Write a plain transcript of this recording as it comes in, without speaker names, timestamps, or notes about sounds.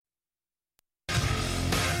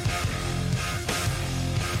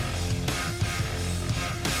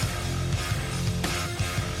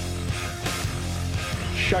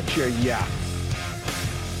shut your yap.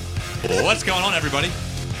 What's going on, everybody?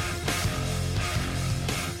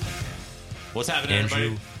 What's happening, Andrew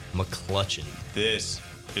everybody? McClutchin. This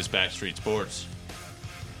is Backstreet Sports.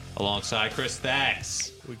 Alongside Chris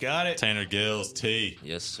Thax. We got it. Tanner Gills, T.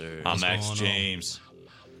 Yes, sir. I'm Max James.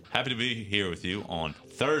 Happy to be here with you on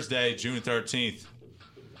Thursday, June 13th,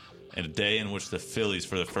 and a day in which the Phillies,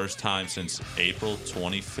 for the first time since April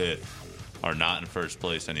 25th, are not in first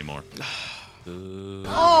place anymore.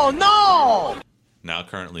 Oh, no! Now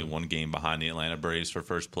currently one game behind the Atlanta Braves for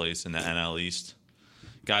first place in the NL East.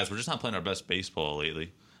 Guys, we're just not playing our best baseball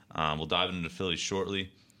lately. We'll dive into the Phillies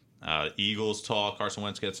shortly. Eagles talk. Carson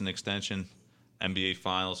Wentz gets an extension. NBA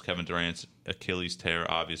Finals. Kevin Durant's Achilles tear.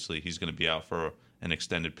 Obviously, he's going to be out for an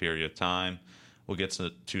extended period of time. We'll get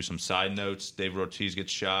to some side notes. David Ortiz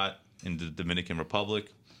gets shot in the Dominican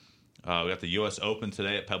Republic. We got the U.S. Open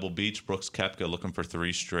today at Pebble Beach. Brooks Koepka looking for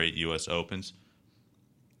 3 straight U.S. Opens.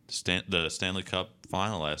 The Stanley Cup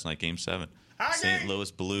final last night, Game 7. St. Louis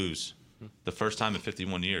Blues. The first time in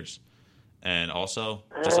 51 years. And also,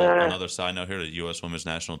 just another side note here, the U.S. Women's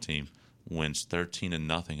National Team wins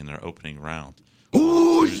 13-0 in their opening round.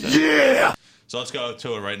 Oh, yeah! So let's go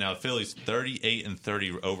to it right now. Phillies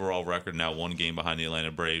 38-30 overall record, now one game behind the Atlanta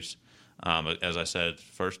Braves. As I said,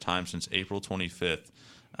 first time since April 25th.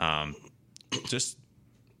 I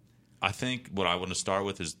think what I want to start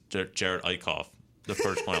with is Jared Eichhoff, the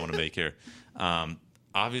first point I want to make here.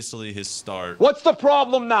 Obviously, his start. What's the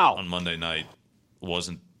problem now? On Monday night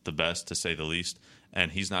wasn't the best, to say the least,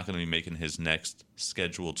 and he's not going to be making his next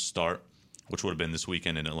scheduled start, which would have been this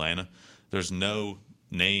weekend in Atlanta. There's no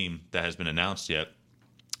name that has been announced yet.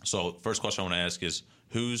 So first question I want to ask is,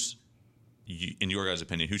 who's, in your guys'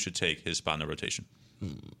 opinion, who should take his spot in the rotation?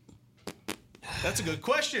 That's a good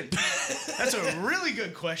question. That's a really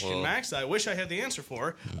good question, Max. I wish I had the answer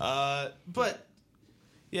for. But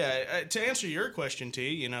yeah, to answer your question,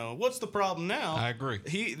 T, what's the problem now? I agree.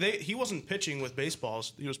 He wasn't pitching with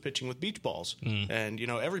baseballs. He was pitching with beach balls. And,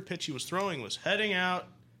 every pitch he was throwing was heading out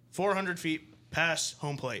 400 feet past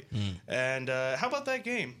home plate. And how about that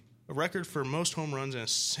game? A record for most home runs in a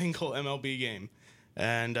single MLB game.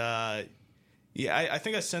 And, I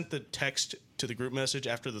think I sent the text to the group message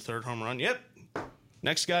after the third home run. Yep.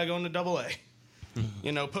 Next guy going to Double-A.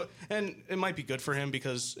 And it might be good for him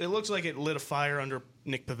because it looks like it lit a fire under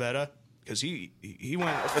Nick Pivetta because he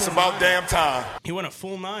went. It's about damn time. He went a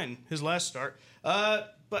full 9 his last start.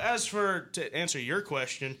 But to answer your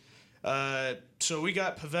question, so we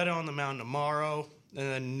got Pivetta on the mound tomorrow, and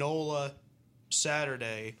then Nola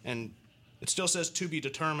Saturday, and it still says to be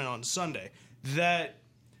determined on Sunday. That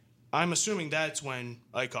I'm assuming that's when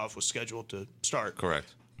Eichhoff was scheduled to start.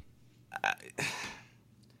 Correct.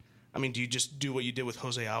 I mean, do you just do what you did with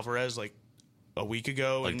Jose Alvarez like a week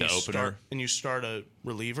ago, like and the opener, and you start a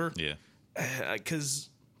reliever? Yeah. Because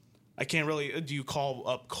I can't really. Do you call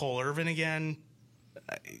up Cole Irvin again?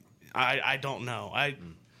 I don't know. I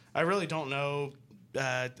really don't know.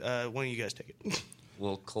 When do you guys take it?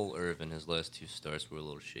 Well, Cole Irvin, his last 2 starts were a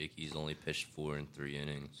little shaky. He's only pitched 4 in 3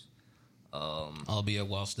 innings. Albeit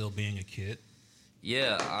while still being a kid.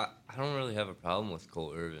 Yeah, I don't really have a problem with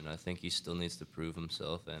Cole Irvin. I think he still needs to prove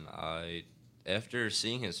himself, and after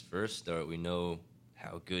seeing his first start, we know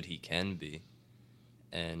how good he can be.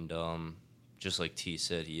 And just like T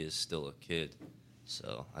said, he is still a kid.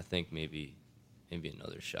 So I think maybe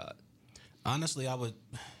another shot. Honestly, I would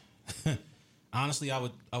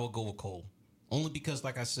go with Cole. Only because,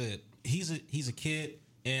 like I said, he's a kid,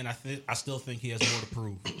 and I still think he has more to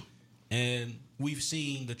prove. And we've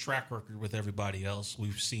seen the track record with everybody else.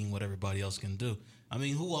 We've seen what everybody else can do. I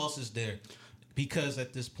mean, who else is there? Because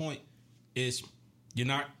at this point, you're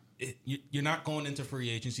not going into free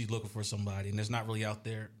agency looking for somebody, and there's not really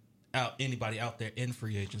anybody out there in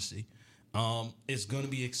free agency. It's going to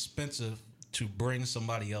be expensive to bring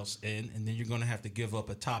somebody else in, and then you're going to have to give up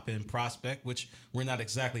a top-end prospect, which we're not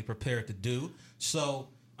exactly prepared to do. So,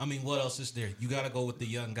 I mean, what else is there? You got to go with the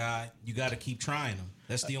young guy. You got to keep trying him.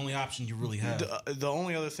 That's the only option you really have. The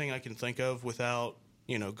only other thing I can think of without,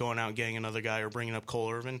 going out and getting another guy or bringing up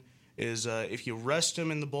Cole Irvin is if you rest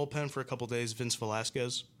him in the bullpen for a couple days, Vince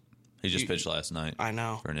Velasquez. He just pitched last night. I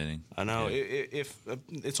know. For an inning. I know. Yeah. If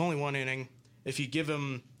it's only 1 inning, if you give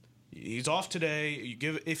him, he's off today.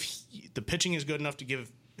 The pitching is good enough to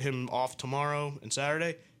give him off tomorrow and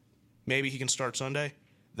Saturday, maybe he can start Sunday.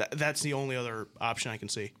 That's the only other option I can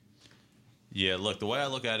see. Yeah, look, the way I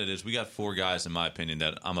look at it is we got 4 guys, in my opinion,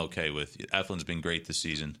 that I'm okay with. Eflin's been great this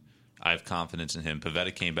season. I have confidence in him.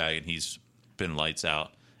 Pivetta came back, and he's been lights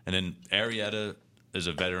out. And then Arrieta is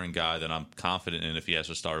a veteran guy that I'm confident in if he has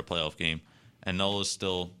to start a playoff game. And Nola's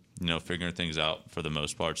still figuring things out for the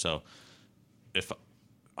most part. So if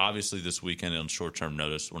obviously this weekend on short-term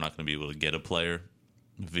notice, we're not going to be able to get a player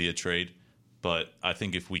via trade. But I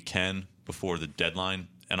think if we can before the deadline,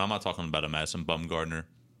 and I'm not talking about a Madison Bumgarner,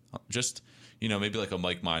 just, maybe like a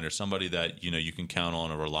Mike Minor, somebody that, you can count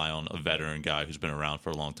on or rely on, a veteran guy who's been around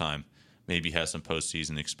for a long time, maybe has some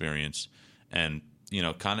postseason experience, and,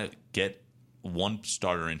 kind of get one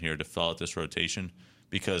starter in here to fill out this rotation,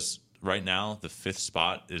 because right now the 5th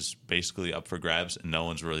spot is basically up for grabs and no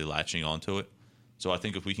one's really latching onto it. So I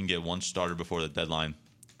think if we can get one starter before the deadline,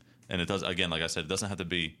 and it does, again, like I said, it doesn't have to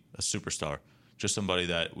be a superstar, just somebody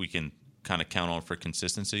that we can kind of count on for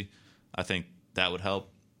consistency, I think that would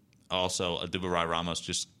help. Also, Adubarai Ramos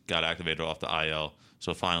just got activated off the IL,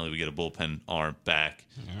 so finally we get a bullpen arm back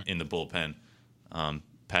in the bullpen.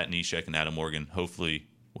 Pat Neshek and Adam Morgan, hopefully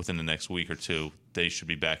within the next week or two, they should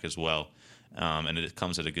be back as well. And it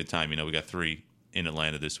comes at a good time. We got 3 in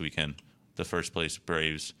Atlanta this weekend. The first place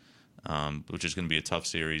Braves, which is going to be a tough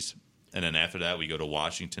series. And then after that, we go to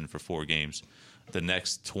Washington for 4 games. The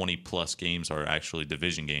next 20-plus games are actually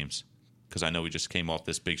division games, because I know we just came off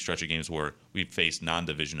this big stretch of games where we faced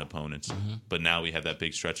non-division opponents. But now we have that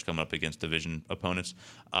big stretch coming up against division opponents.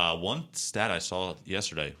 One stat I saw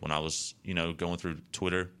yesterday when I was, going through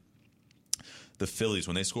Twitter, the Phillies,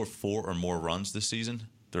 when they score 4 or more runs this season,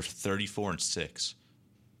 they're 34-6.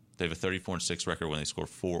 They have a 34-6 record when they score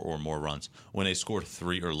 4 or more runs. When they score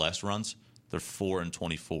 3 or less runs, they're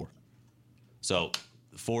 4-24. So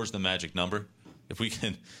 4 is the magic number. If we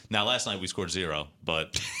can, now last night we scored 0,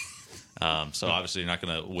 but so obviously you're not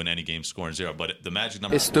going to win any game scoring 0. But the magic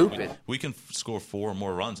number It's stupid. We can score 4 or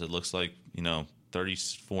more runs. It looks like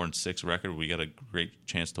 34-6 record. We got a great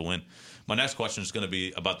chance to win. My next question is going to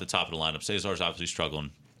be about the top of the lineup. Cesar's obviously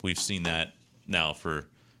struggling. We've seen that now for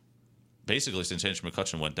basically since Andrew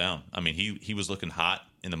McCutchen went down. I mean, he was looking hot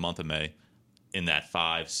in the month of May in that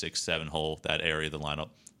 5, 6, 7 hole, that area of the lineup.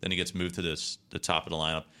 Then he gets moved to the top of the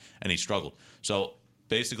lineup, and he struggled. So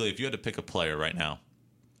basically, if you had to pick a player right now,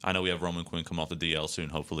 I know we have Roman Quinn come off the DL soon,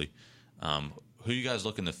 hopefully. Who are you guys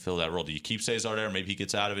looking to fill that role? Do you keep Cesar there? Maybe he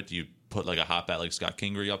gets out of it. Do you put like a hot bat like Scott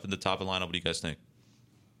Kingery up in the top of the lineup? What do you guys think?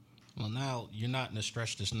 Well, now you're not in a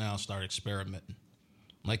stretch to now start experimenting.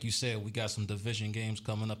 Like you said, we got some division games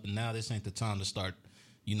coming up, and now this ain't the time to start,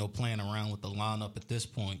 playing around with the lineup at this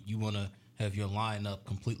point. You want to have your lineup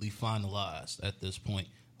completely finalized at this point.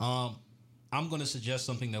 I'm going to suggest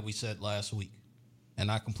something that we said last week,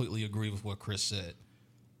 and I completely agree with what Chris said,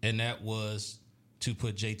 and that was to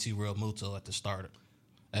put JT Realmuto at the starter,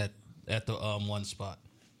 at the 1 spot,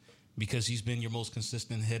 because he's been your most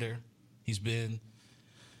consistent hitter. He's been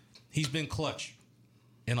clutch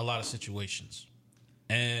in a lot of situations.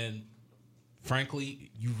 And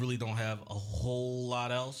frankly, you really don't have a whole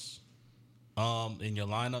lot else in your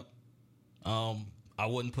lineup. I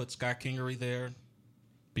wouldn't put Scott Kingery there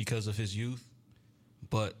because of his youth,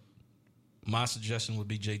 but my suggestion would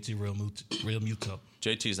be JT Realmuto.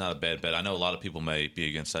 JT's not a bad bet. I know a lot of people may be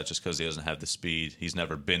against that just because he doesn't have the speed. He's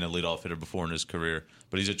never been a leadoff hitter before in his career,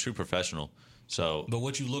 but he's a true professional. So, but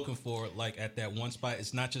what you're looking for, like at that 1 spot,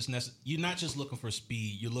 it's not just you're not just looking for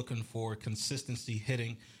speed. You're looking for consistency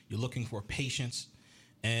hitting. You're looking for patience,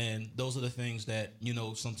 and those are the things that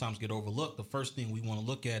sometimes get overlooked. The first thing we want to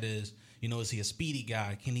look at is is he a speedy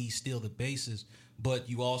guy? Can he steal the bases? But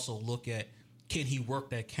you also look at, can he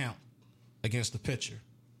work that count against the pitcher?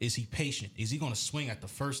 Is he patient? Is he going to swing at the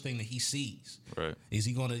first thing that he sees? Right. Is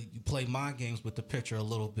he going to play mind games with the pitcher a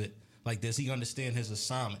little bit? Like, does he understand his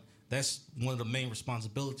assignment? That's one of the main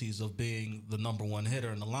responsibilities of being the number 1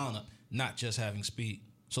 hitter in the lineup, not just having speed.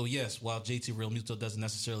 So, yes, while JT Realmuto doesn't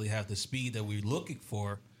necessarily have the speed that we're looking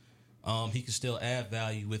for, he can still add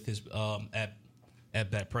value with his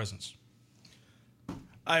at-bat presence.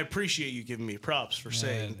 I appreciate you giving me props for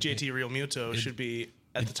saying JT Realmuto should be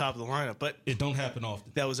at the top of the lineup, but it don't happen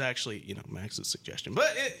often. That was actually, Max's suggestion.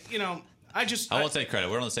 But I won't take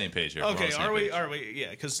credit. We're on the same page here. Okay, are we?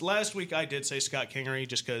 Yeah, because last week I did say Scott Kingery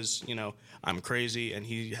just because I'm crazy and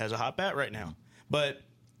he has a hot bat right now. But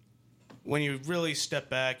when you really step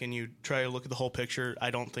back and you try to look at the whole picture,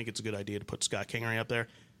 I don't think it's a good idea to put Scott Kingery up there.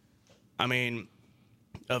 I mean,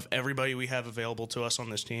 of everybody we have available to us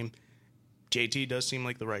on this team, JT does seem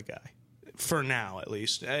like the right guy for now, at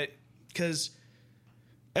least, because.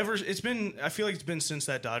 I feel like it's been since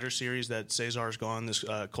that Dodgers series that Cesar's gone, this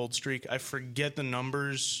cold streak. I forget the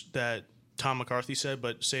numbers that Tom McCarthy said,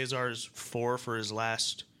 but Cesar's 4 for his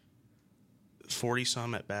last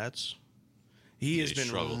 40-some at-bats. He has been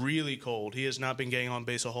struggled. Really cold. He has not been getting on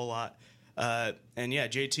base a whole lot. And, yeah,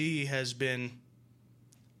 JT has been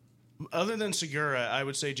other than Segura, I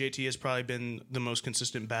would say JT has probably been the most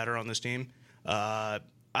consistent batter on this team. I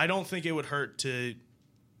don't think it would hurt to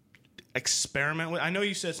experiment with. I know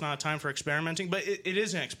you said it's not a time for experimenting, but it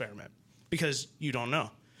is an experiment because you don't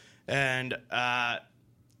know. And I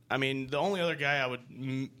mean, the only other guy I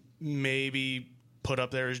would maybe put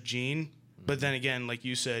up there is Gene. But then again, like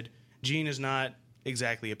you said, Gene is not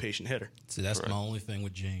exactly a patient hitter. See, that's my only thing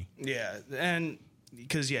with Gene. Yeah, and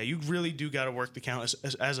because you really do got to work the count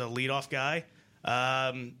as a leadoff guy.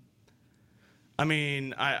 I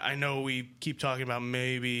mean, I know we keep talking about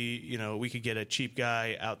maybe we could get a cheap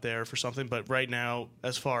guy out there for something, but right now,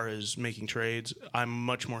 as far as making trades, I'm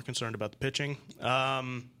much more concerned about the pitching.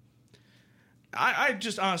 I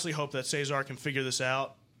just honestly hope that Cesar can figure this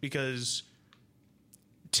out because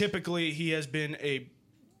typically he has been a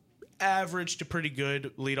average to pretty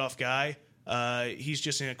good leadoff guy. He's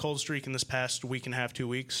just in a cold streak in this past week and a half, 2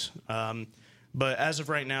 weeks. But as of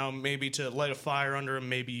right now, maybe to light a fire under him,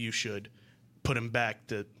 maybe you should put him back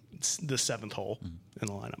to the seventh hole in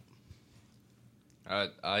the lineup.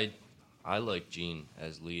 I like Gene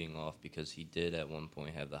as leading off because he did at one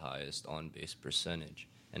point have the highest on-base percentage.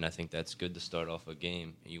 And I think that's good to start off a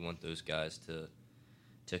game. You want those guys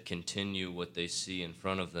to continue what they see in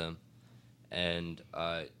front of them. And,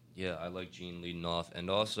 I like Gene leading off. And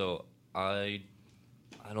also, I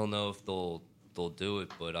don't know if they'll do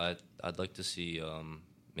it, but I'd like to see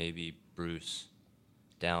maybe Bruce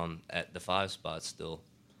down at the 5 spot still.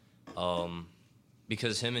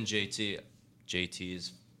 Because him and JT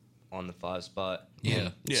is on the 5 spot. Yeah.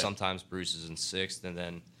 Sometimes Bruce is in 6th. And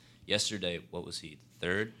then yesterday, what was he,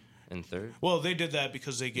 3rd? In 3rd? Well, they did that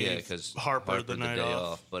because they gave Harper the night day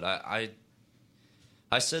off. But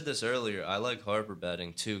I said this earlier. I like Harper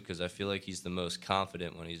batting, too, because I feel like he's the most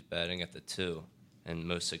confident when he's batting at the 2 and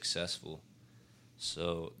most successful.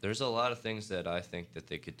 So there's a lot of things that I think that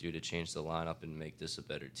they could do to change the lineup and make this a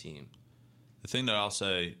better team. The thing that I'll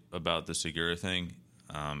say about the Segura thing,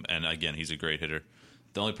 and again, he's a great hitter.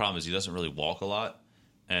 The only problem is he doesn't really walk a lot,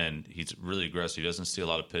 and he's really aggressive. He doesn't steal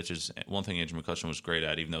a lot of pitches. One thing Andrew McCutchen was great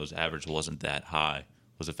at, even though his average wasn't that high,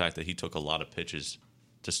 was the fact that he took a lot of pitches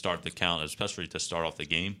to start the count, especially to start off the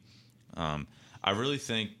game. I really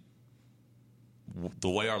think the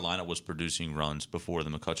way our lineup was producing runs before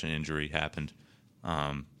the McCutchen injury happened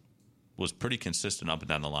was pretty consistent up and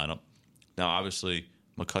down the lineup. Now, obviously,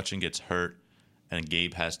 McCutchen gets hurt, and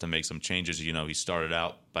Gabe has to make some changes. He started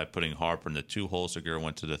out by putting Harper in the 2 hole. Segura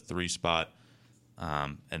went to the 3 spot,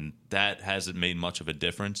 and that hasn't made much of a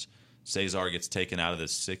difference. Cesar gets taken out of the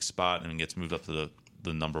 6 spot and gets moved up to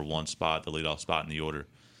the number 1 spot, the leadoff spot in the order.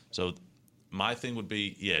 So my thing would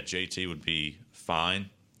be, JT would be fine,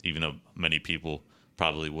 even though many people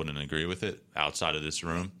probably wouldn't agree with it outside of this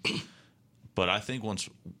room. But I think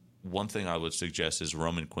one thing I would suggest is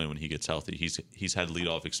Roman Quinn when he gets healthy. He's had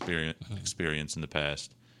leadoff experience in the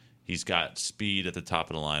past. He's got speed at the top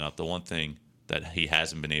of the lineup. The one thing that he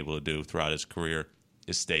hasn't been able to do throughout his career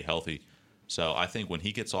is stay healthy. So I think when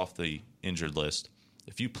he gets off the injured list,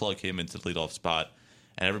 if you plug him into the leadoff spot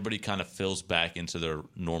and everybody kind of fills back into their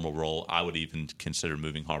normal role, I would even consider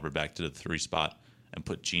moving Harper back to the 3 spot and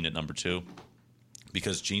put Gene at number 2.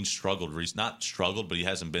 Because Gene struggled. He's not struggled, but he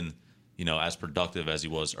hasn't been as productive as he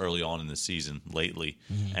was early on in the season lately.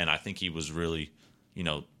 Mm-hmm. And I think he was really,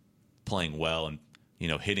 playing well and,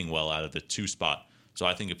 hitting well out of the 2 spot. So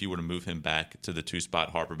I think if you were to move him back to the 2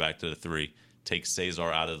 spot, Harper back to the 3, take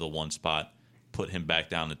Cesar out of the 1 spot, put him back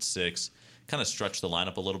down at 6, kind of stretch the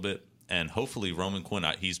lineup a little bit. And hopefully Roman Quinn,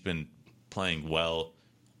 he's been playing well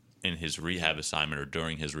in his rehab assignment or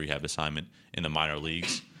during his rehab assignment in the minor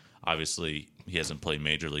leagues. Obviously, he hasn't played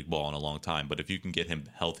major league ball in a long time. But if you can get him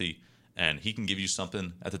healthy and he can give you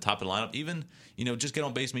something at the top of the lineup, even, just get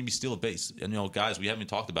on base, maybe steal a base. And, guys, we haven't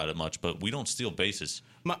talked about it much, but we don't steal bases.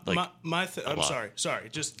 I'm sorry.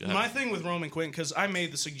 Just my thing with Roman Quinn, because I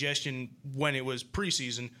made the suggestion when it was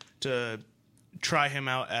preseason to try him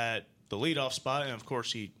out at the leadoff spot, and of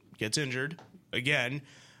course he gets injured again.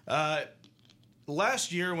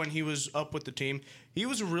 Last year when he was up with the team, he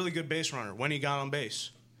was a really good base runner when he got on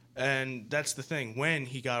base. And that's the thing. When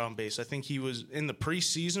he got on base, I think he was in the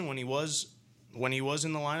preseason when he was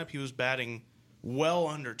in the lineup, he was batting well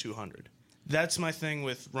under 200. That's my thing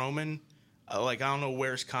with Roman. I don't know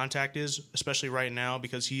where his contact is, especially right now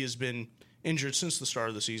because he has been injured since the start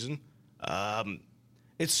of the season.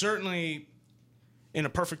 It's certainly in a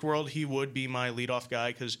perfect world he would be my leadoff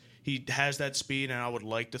guy because he has that speed, and I would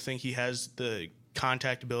like to think he has the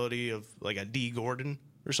contact ability of like a D. Gordon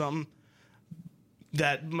or something.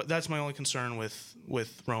 That's my only concern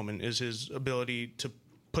with Roman is his ability to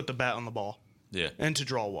put the bat on the ball. Yeah. And to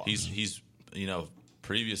draw walks. He's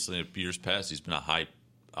previously, in years past, he's been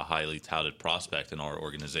a highly touted prospect in our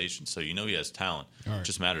organization. So he has talent. Right. It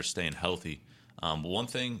just matters staying healthy. One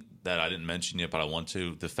thing that I didn't mention yet, but I want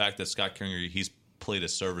to, the fact that Scott Kingery, he's played a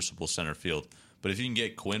serviceable center field. But if you can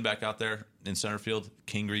get Quinn back out there in center field,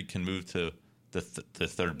 Kingery can move to the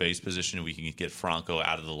third base position, and we can get Franco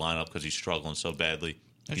out of the lineup because he's struggling so badly.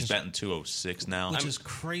 He's batting 206 now. Which is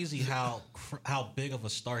crazy how big of a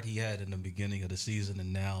start he had in the beginning of the season,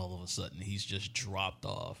 and now all of a sudden he's just dropped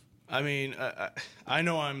off. I mean, I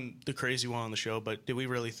know I'm the crazy one on the show, but did we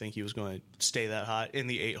really think he was going to stay that hot in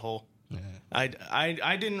the 8-hole? Yeah.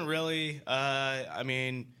 I didn't really.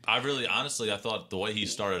 Honestly, I thought the way he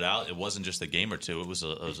started out, it wasn't just a game or two. It was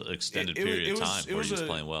an extended period of time where he was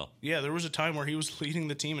playing well. Yeah, there was a time where he was leading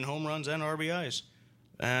the team in home runs and RBIs.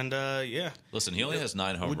 And, yeah. Listen, he only has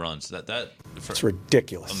 9 home runs. That's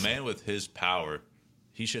ridiculous. A man with his power,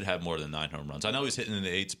 he should have more than 9 home runs. I know he's hitting in the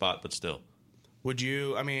 8 spot, but still. Would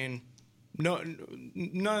you,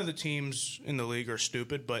 none of the teams in the league are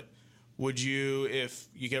stupid, but would you, if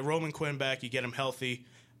you get Roman Quinn back, you get him healthy,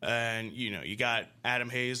 and, you got Adam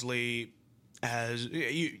Hazley as,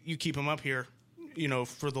 you keep him up here,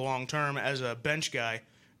 for the long term as a bench guy,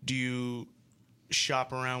 do you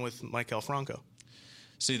shop around with Maikel Franco?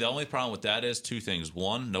 See, the only problem with that is 2 things.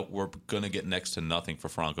 One, we're going to get next to nothing for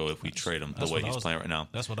Franco if we trade him the way he's playing right now.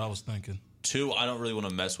 That's what I was thinking. 2, I don't really want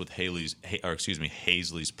to mess with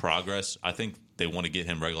Hazley's progress. I think they want to get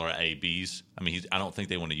him regular ABs. I don't think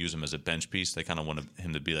they want to use him as a bench piece. They kind of want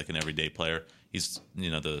him to be like an everyday player. He's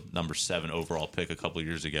the number 7 overall pick a couple of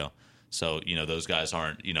years ago. So those guys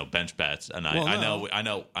aren't bench bats. And I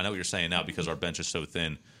know what you're saying now because our bench is so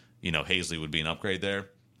thin. Hazley would be an upgrade there.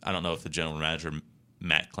 I don't know if the general manager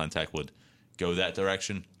Matt Klentak would go that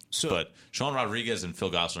direction. But Sean Rodriguez and Phil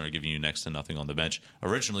Gosselin are giving you next to nothing on the bench.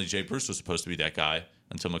 Originally, Jay Bruce was supposed to be that guy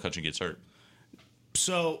until McCutchen gets hurt.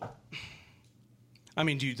 So,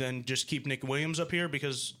 do you then just keep Nick Williams up here?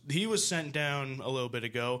 Because he was sent down a little bit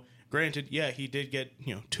ago. Granted, yeah, he did get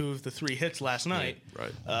 2 of the 3 hits last night. Yeah,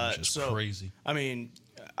 right. Which is crazy.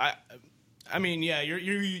 Yeah,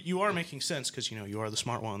 you are making sense because you are the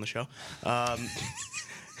smart one on the show.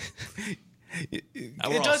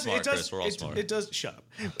 We're all smart, Chris. We're all smart. It does. Shut up.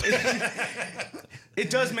 It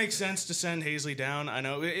does make sense to send Hazley down. I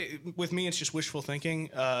know. With me, it's just wishful thinking.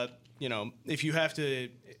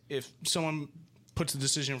 If someone puts the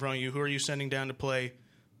decision in front of you, who are you sending down to play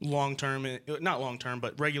long term? Not long term,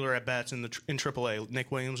 but regular at bats in AAA.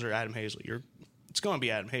 Nick Williams or Adam Hazley? It's going to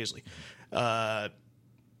be Adam Hazley. But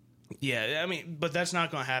that's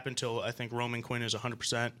not going to happen until I think Roman Quinn is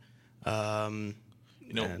 100%.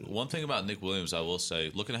 One thing about Nick Williams, I will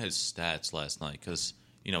say, looking at his stats last night, because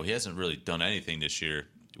he hasn't really done anything this year.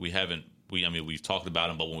 We've talked about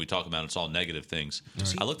him, but when we talk about him, it's all negative things.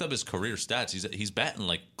 Right. I looked up his career stats. He's batting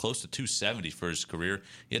like close to 270 for his career.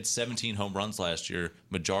 He had 17 home runs last year.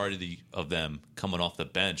 Majority of them coming off the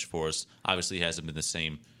bench for us. Obviously, he hasn't been the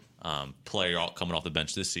same player coming off the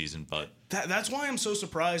bench this season, but that's why I'm so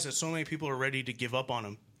surprised that so many people are ready to give up on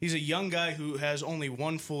him. He's a young guy who has only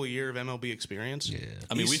 1 full year of MLB experience. Yeah,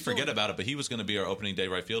 we forget about it, but he was going to be our opening day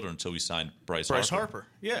right fielder until we signed Bryce Harper.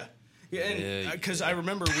 Yeah, and because I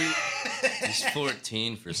remember he's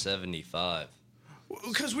 14 for 75.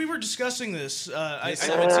 Because we were discussing this.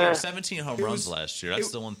 17 home runs last year.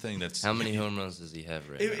 That's the one thing that's. How many home runs does he have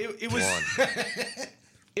right now? It was 1.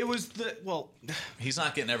 It was he's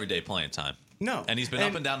not getting everyday playing time. No. And he's been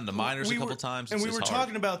up and down in the minors a couple times. And we were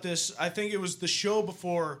talking about this, I think it was the show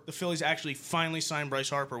before the Phillies actually finally signed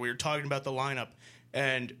Bryce Harper. We were talking about the lineup,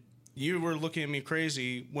 and you were looking at me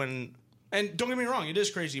crazy when, and don't get me wrong, it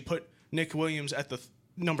is crazy to put Nick Williams at the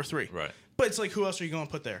number 3. Right. But it's like, who else are you going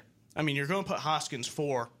to put there? You're going to put Hoskins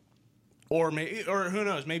 4, or who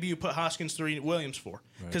knows, maybe you put Hoskins 3, Williams 4.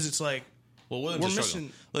 Because it's like, well, Williams is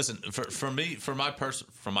struggling. Listen,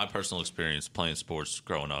 for my personal experience playing sports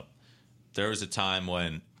growing up, there was a time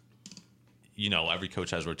when, every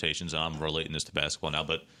coach has rotations, and I'm relating this to basketball now,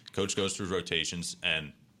 but coach goes through rotations,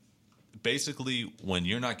 and basically when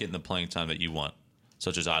you're not getting the playing time that you want,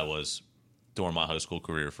 such as I was during my high school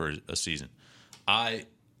career for a season, I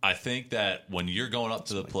think that when you're going up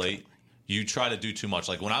to the plate, you try to do too much.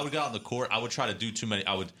 Like when I would get out on the court, I would try to do too many.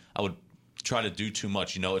 I would try to do too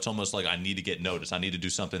much. It's almost like I need to get noticed. I need to do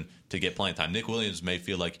something to get playing time. Nick Williams may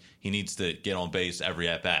feel like he needs to get on base every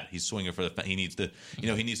at bat. He's swinging for he needs to,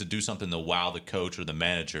 he needs to do something to wow the coach or the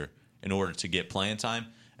manager in order to get playing time,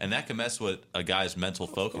 and that can mess with a guy's mental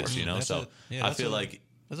focus. I feel like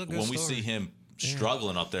when we see him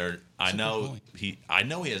struggling up there, I know he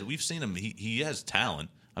has. We've seen him. He has talent.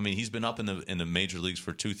 He's been up in the major leagues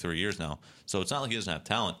for 2-3 years now, so it's not like he doesn't have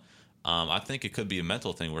talent. I think it could be a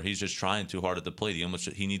mental thing where he's just trying too hard at the plate.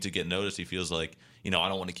 He needs to get noticed. He feels like, I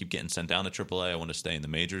don't want to keep getting sent down to AAA. I want to stay in the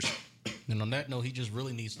majors. And on that note, he just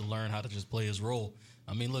really needs to learn how to just play his role.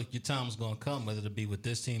 I mean, look, your time is going to come, whether it be with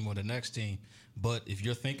this team or the next team. But if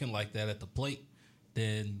you're thinking like that at the plate,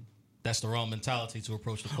 then that's the wrong mentality to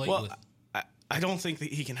approach the plate with. I don't think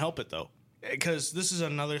that he can help it, though. Because this is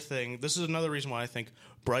another thing. This is another reason why I think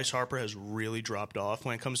Bryce Harper has really dropped off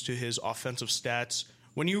when it comes to his offensive stats.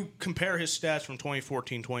 When you compare his stats from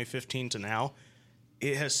 2014, 2015 to now,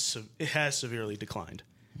 it has severely declined.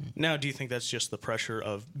 Now, do you think that's just the pressure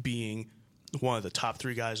of being one of the top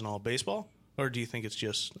 3 guys in all of baseball? Or do you think it's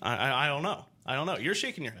just, I don't know. I don't know. You're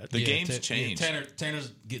shaking your head. The game's changed.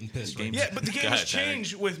 Tanner's getting pissed right Yeah, but the game has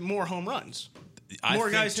changed with more home runs. More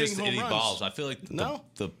guys hitting home runs. Balls. I feel like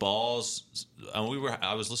the balls. I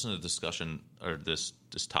was listening to the discussion or this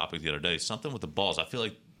topic the other day. Something with the balls. I feel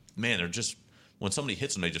like, man, they're just when somebody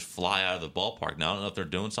hits them, they just fly out of the ballpark. Now I don't know if they're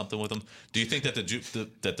doing something with them. Do you think that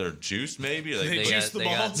that they're juiced? Maybe they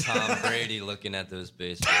got Tom Brady looking at those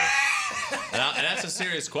baseballs. And that's a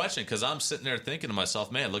serious question because I'm sitting there thinking to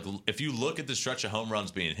myself, man, look, if you look at the stretch of home runs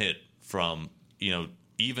being hit from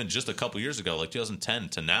even just a couple years ago, like 2010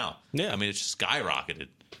 to now. Yeah. I mean, it's just skyrocketed.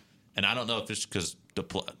 And I don't know if it's because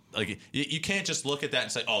you can't just look at that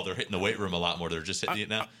and say, oh, they're hitting the weight room a lot more. They're just hitting it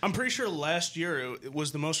now. I'm pretty sure last year it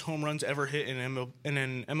was the most home runs ever hit in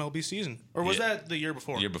an MLB season. Or was that the year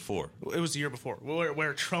before? The year before. It was the year before,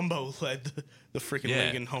 where Trumbo led the freaking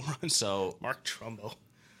league in home runs. So Mark Trumbo.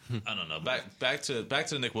 I don't know. Back to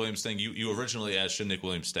the Nick Williams thing. You originally asked, should Nick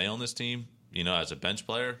Williams stay on this team, as a bench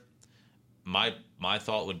player? My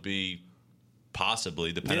thought would be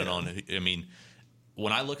possibly, depending on. I mean,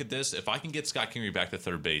 when I look at this, if I can get Scott Kingery back to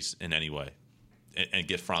third base in any way, and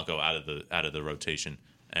get Franco out of the rotation,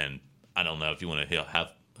 and I don't know if you want to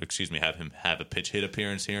have him have a pitch hit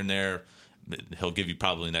appearance here and there, he'll give you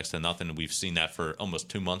probably next to nothing. We've seen that for almost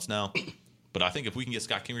 2 months now. But I think if we can get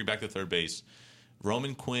Scott Kingery back to third base,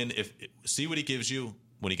 Roman Quinn, see what he gives you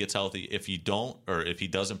when he gets healthy. If you don't, or if he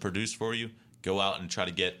doesn't produce for you, go out and try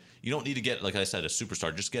to get. You don't need to get, like I said, a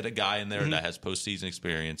superstar. Just get a guy in there that has postseason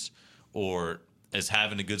experience or is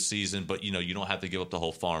having a good season, but you don't have to give up the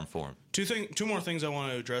whole farm for him. Two more things I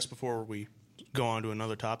want to address before we go on to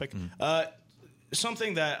another topic.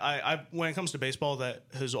 Something that I when it comes to baseball that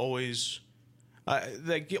has always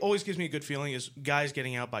gives me a good feeling is guys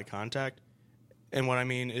getting out by contact. And what I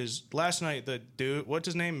mean is last night the dude, what's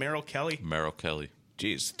his name, Merrill Kelly. Jeez,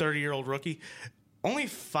 30-year-old rookie. Only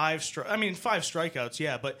 5 strikeouts,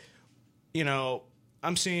 yeah, but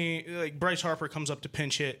I'm seeing like Bryce Harper comes up to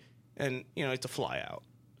pinch hit, and it's a fly out.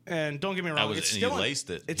 And don't get me wrong, he laced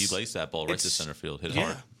it. He laced that ball right to center field, hit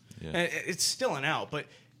hard. Yeah. And it's still an out, but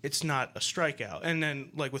it's not a strikeout. And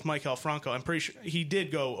then like with Maikel Franco, I'm pretty sure he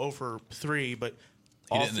did go 0 for 3, but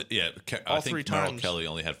I think Merrill Kelly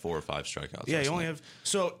only had 4 or 5 strikeouts. Yeah, he only have.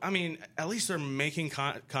 So I mean, at least they're making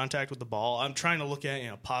contact with the ball. I'm trying to look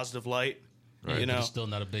at positive light. Right. But it's still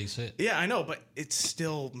not a base hit. Yeah, I know, but it's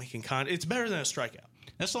still making contact. It's better than a strikeout.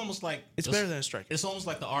 That's almost like it's better than a strikeout. It's almost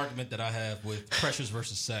like the argument that I have with pressures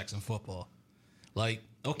versus sacks in football. Like,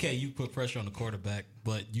 okay, you put pressure on the quarterback,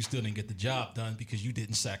 but you still didn't get the job done because you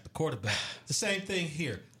didn't sack the quarterback. The same thing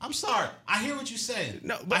here. I'm sorry. I hear what you're saying.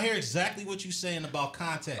 No, but I hear exactly what you're saying about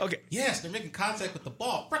contact. Okay. Yes, they're making contact with the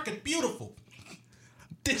ball. Freaking beautiful.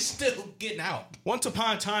 They're still getting out. Once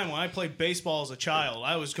upon a time when I played baseball as a child,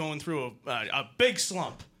 I was going through a big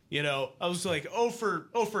slump. I was like 0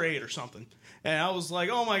 for 8 or something. And I was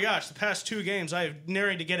like, oh my gosh, the past 2 games I have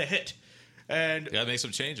nary to get a hit. And you gotta make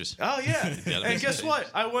some changes. Oh yeah. And guess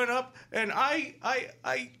what? I went up and I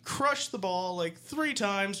crushed the ball like 3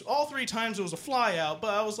 times. All 3 times it was a fly out,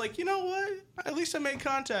 but I was like, you know what? At least I made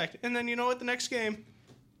contact. And then the next game,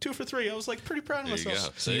 2 for 3. I was like pretty proud of myself. You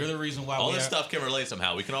go. So you're the reason why all this stuff can relate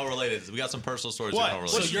somehow. We can all relate it. We got some personal stories. What? We can all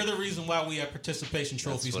relate. So you're the reason why we have participation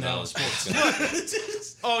trophies now in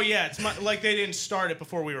sports. Oh yeah, it's like they didn't start it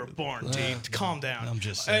before we were born. Calm down. I'm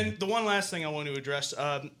just saying. And the one last thing I want to address,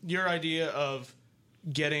 your idea of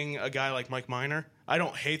getting a guy like Mike Minor. I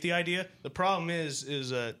don't hate the idea. The problem is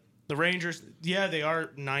the Rangers. Yeah, they are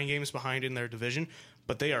 9 games behind in their division,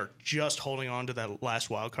 but they are just holding on to that last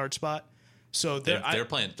wild card spot. So they're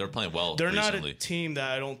playing well. They're recently. not a team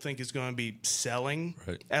that I don't think is going to be selling,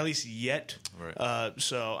 at least yet. Right.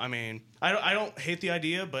 So I mean, I don't hate the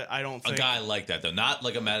idea, but I don't think a guy like that though, not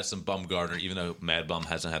like a Madison Bumgarner. Even though Mad Bum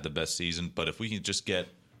hasn't had the best season, but if we can just get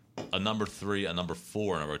a number 3, a number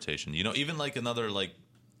 4 in a rotation, even like another like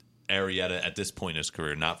Arrieta at this point in his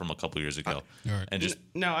career, not from a couple years ago, and just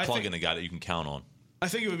plug in a guy that you can count on. I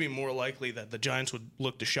think it would be more likely that the Giants would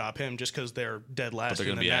look to shop him just because they're dead last But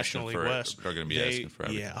they're in the National League West. They're going to be asking for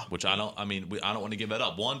everything. Yeah. Which I don't want to give that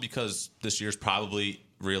up. One, because this year's probably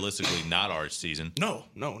realistically not our season. No,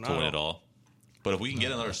 not to win it all. But if we can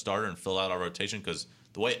get another starter and fill out our rotation, because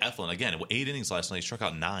the way Eflin, again, 8 innings last night, he struck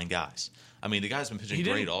out 9 guys. I mean, the guy's been pitching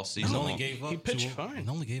great all season long. He pitched fine. He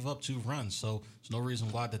only gave up 2 runs, so there's no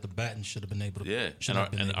reason why that the batting should have been able to. Yeah,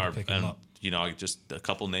 to pick him up. You know, just a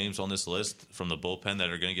couple names on this list from the bullpen that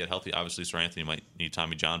are going to get healthy. Obviously, Sir Anthony might need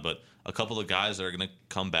Tommy John, but a couple of guys that are going to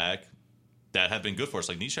come back that have been good for us.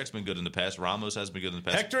 Like Neshek's been good in the past. Ramos has been good in the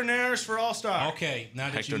past. Hector Neris for All-Star. Okay, now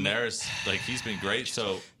that Hector Neris, like he's been great.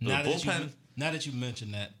 So the bullpen. Now that you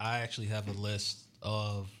mentioned that, I actually have a list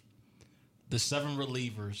of the 7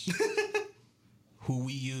 relievers who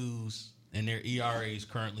we use and their ERAs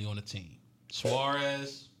currently on the team.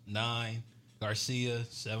 Suarez, 9. Garcia,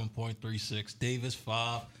 7.36. Davis,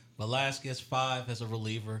 5. Velasquez, 5 as a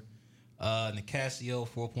reliever. Nicasio,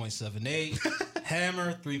 4.78.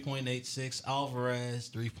 Hammer, 3.86.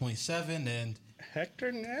 Alvarez, 3.7. And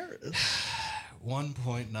Hector Neris.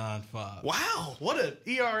 1.95. Wow, what an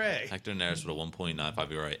ERA. Hector Neris with a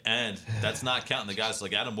 1.95 ERA. And that's not counting the guys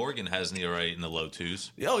like Adam Morgan has an ERA in the low 2s.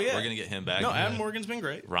 Oh, yeah. We're going to get him back. No, Adam Morgan's been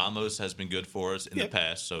great. Ramos has been good for us in the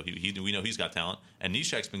past, so we know he's got talent. And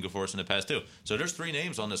Neshek's been good for us in the past, too. So there's 3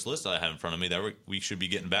 names on this list that I have in front of me that we should be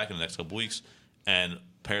getting back in the next couple weeks. And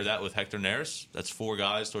pair that with Hector Neris. That's 4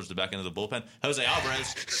 guys towards the back end of the bullpen. Jose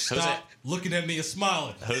Alvarez. Stop looking at me and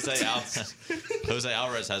smiling. Jose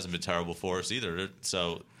Alvarez hasn't been terrible for us either.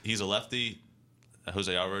 So he's a lefty.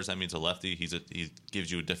 Jose Alvarez, that means a lefty. He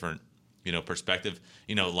gives you a different, perspective.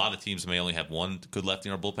 A lot of teams may only have 1 good lefty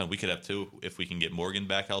in our bullpen. We could have 2 if we can get Morgan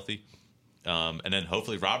back healthy. And then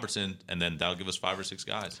hopefully Robertson, and then that'll give us 5 or 6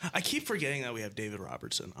 guys. I keep forgetting that we have David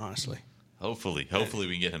Robertson, honestly. Hopefully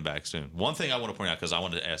we can get him back soon. One thing I want to point out, because I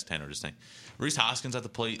wanted to ask Tanner this thing. Rhys Hoskins at the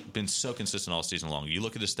plate, been so consistent all season long. You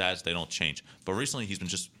look at his stats, they don't change. But recently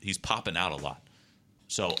he's popping out a lot.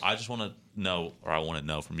 So I just want to know, or I want to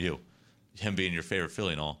know from you, him being your favorite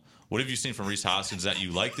Philly and all, what have you seen from Rhys Hoskins that you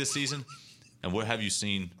like this season? And what have you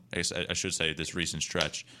seen, I should say, this recent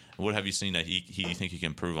stretch? And what have you seen that he think he can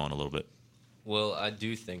improve on a little bit? Well, I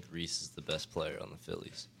do think Rhys is the best player on the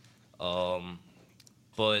Phillies.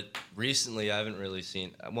 But recently, I haven't really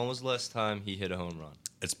seen. When was the last time he hit a home run?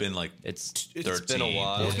 It's been like it's 13, been a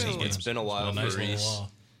while. 14 It's been a while for Rhys.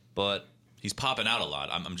 But he's popping out a lot.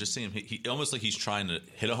 I'm just seeing him. He almost like he's trying to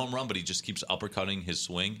hit a home run, but he just keeps uppercutting his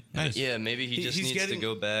swing. Nice. Yeah, maybe he just needs to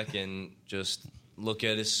go back and just look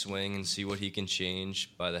at his swing and see what he can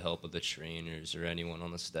change by the help of the trainers or anyone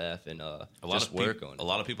on the staff, and work on it. A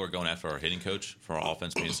lot of people are going after our hitting coach for our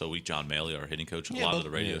offense being so weak. John Maley, our hitting coach, a lot of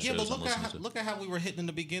the radio shows. Yeah, but look at how we were hitting in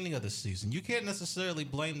the beginning of the season. You can't necessarily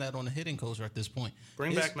blame that on the hitting coach at this point.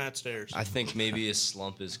 Bring back Matt Stairs. I think maybe a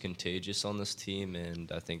slump is contagious on this team,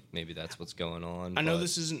 and I think maybe that's what's going on. I know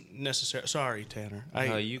this isn't necessary. Sorry, Tanner.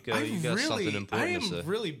 No, you go. You got something important to say. I am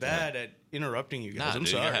really bad at interrupting you guys. I'm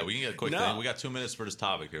dude, sorry. We can get a quick thing. We got 2 minutes for this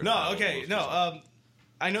topic here. No, okay. No,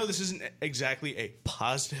 I know this isn't exactly a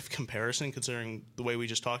positive comparison considering the way we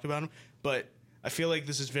just talked about him, but I feel like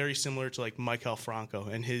this is very similar to like Maikel Franco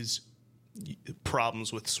and his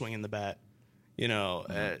problems with swinging the bat.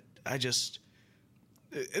 Rhys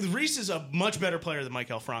is a much better player than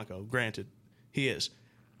Maikel Franco. Granted, he is,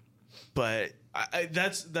 but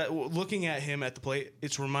looking at him at the plate,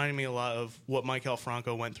 it's reminding me a lot of what Maikel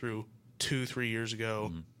Franco went through 2-3 years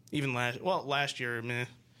ago. Even last year, meh,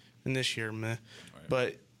 and this year, meh. Right.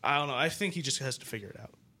 But I don't know. I think he just has to figure it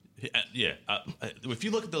out. Yeah. If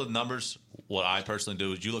you look at the numbers, what I personally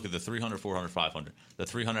do is you look at the 300, 400, 500. The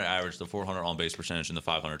 300 average, the 400 on-base percentage, and the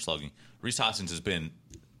 500 slugging. Rhys Hoskins has been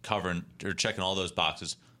covering or checking all those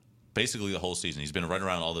boxes basically the whole season. He's been right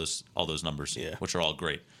around all those numbers, which are all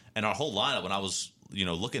great. And our whole lineup, when I was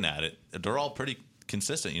looking at it, they're all pretty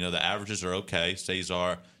consistent. The averages are okay.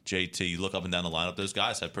 Cesar, JT, you look up and down the lineup, those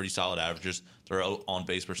guys have pretty solid averages. Their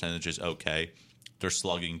on-base percentage is okay. They're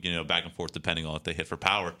slugging, back and forth depending on if they hit for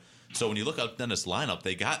power. So when you look up down this lineup,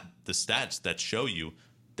 they got the stats that show you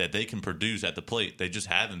that they can produce at the plate. They just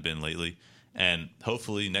haven't been lately. And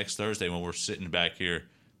hopefully next Thursday when we're sitting back here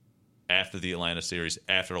after the Atlanta series,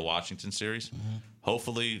 after the Washington series,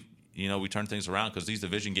 hopefully, we turn things around because these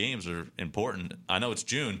division games are important. I know it's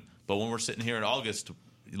June, but when we're sitting here in August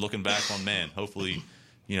looking back on, hopefully,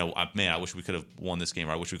 I wish we could have won this game,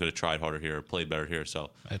 or I wish we could have tried harder here or played better here.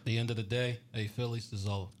 So at the end of the day, hey, Phillies, this is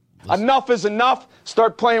all. Enough is enough.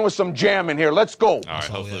 Start playing with some jam in here. Let's go. All right,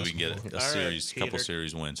 hopefully we can get a series, couple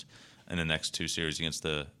series wins. in the next 2 series against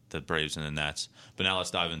the Braves and the Nets. But now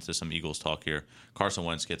let's dive into some Eagles talk here. Carson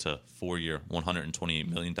Wentz gets a 4-year, $128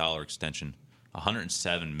 million extension,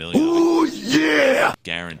 $107 million. Oh yeah,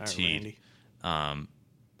 guaranteed. I'll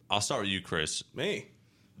start with you, Chris. Me.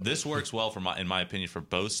 This works well in my opinion, for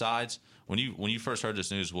both sides. When you first heard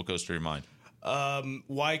this news, what goes through your mind?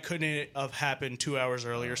 Why couldn't it have happened 2 hours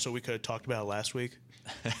earlier so we could have talked about it last week?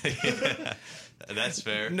 That's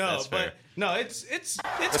fair. No, That's but fair. no,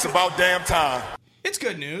 it's about damn time. It's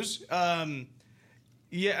good news.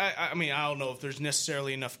 Yeah, I mean, I don't know if there's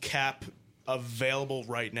necessarily enough cap available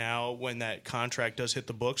right now when that contract does hit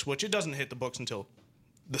the books, which it doesn't hit the books until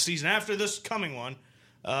the season after this coming one.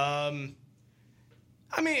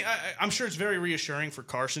 I mean, I'm sure it's very reassuring for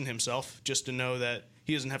Carson himself just to know that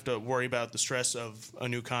he doesn't have to worry about the stress of a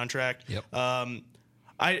new contract. Yep.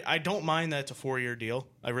 I don't mind that it's a 4-year deal.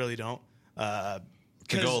 I really don't. To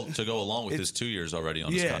go along with his 2 years already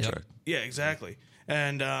on his contract. Yeah, exactly.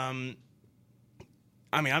 And I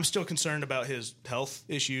mean, I'm still concerned about his health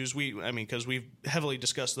issues. Because we've heavily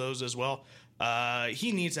discussed those as well.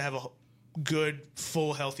 He needs to have a good,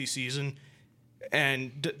 full, healthy season.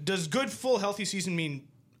 And does good, full, healthy season mean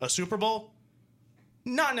a Super Bowl?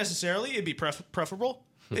 Not necessarily. It'd be preferable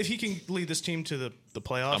if he can lead this team to the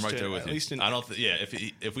playoffs. I'm right there with you. I don't.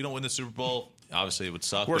 If we don't win the Super Bowl, obviously it would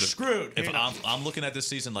suck. We're screwed. If I'm looking at this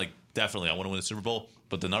season, like definitely I want to win the Super Bowl.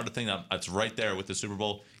 But another thing that's right there with the Super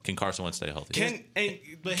Bowl: can Carson Wentz stay healthy? Can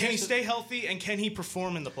he stay healthy and can he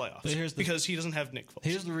perform in the playoffs? Because he doesn't have Nick Foles.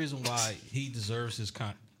 Here's the reason why he deserves his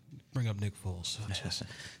bring up Nick Foles.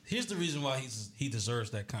 Here's the reason why he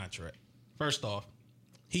deserves that contract. First off,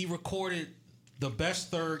 he recorded the best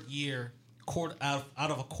third year out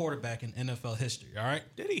of a quarterback in NFL history. All right,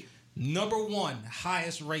 did he? Number one,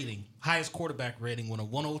 highest quarterback rating with a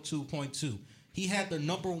 102.2. He had the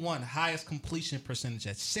number one highest completion percentage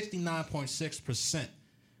at 69.6%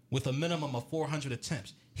 with a minimum of 400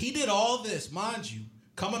 attempts. He did all this, mind you,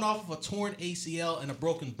 coming off of a torn ACL and a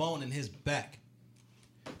broken bone in his back.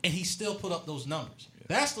 And he still put up those numbers. Yeah.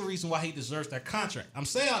 That's the reason why he deserves that contract. I'm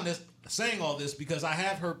saying all this because I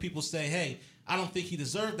have heard people say, hey, I don't think he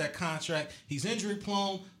deserved that contract. He's injury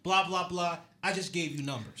prone, blah, blah, blah. I just gave you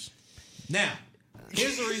numbers. Now,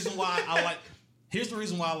 here's the reason why I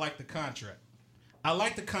like the contract. I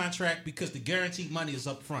like the contract because the guaranteed money is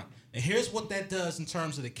up front. And here's what that does in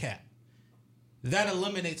terms of the cap. That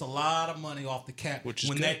eliminates a lot of money off the cap which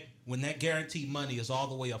is when that guaranteed money is all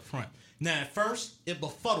the way up front. Now, at first, it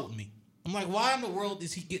befuddled me. I'm like, why in the world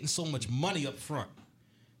is he getting so much money up front?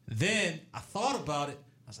 Then I thought about it.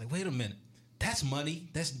 I was like, wait a minute. That's money.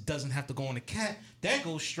 That doesn't have to go in the cap. That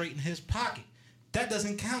goes straight in his pocket. That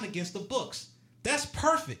doesn't count against the books. That's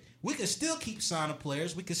perfect. We can still keep signing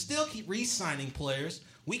players. We can still keep re-signing players.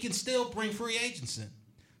 We can still bring free agents in.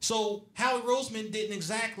 So Howie Roseman didn't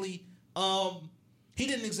exactly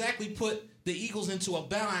put the Eagles into a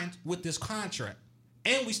bind with this contract.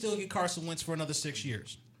 And we still get Carson Wentz for another 6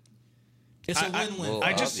 years. It's a win-win. Well,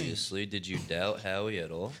 obviously, did you doubt Howie at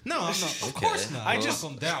all? No, I'm not. Of course not. I just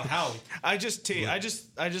don't doubt Howie. I just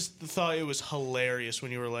thought it was hilarious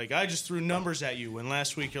when you were like, I just threw numbers at you. And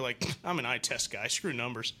last week you're like, I'm an eye test guy. Screw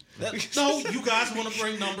numbers. No, you guys want to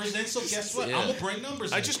bring numbers in, so guess what? Yeah. I'm going to bring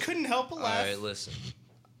numbers in. I just couldn't help but laugh. All right, listen.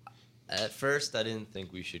 At first, I didn't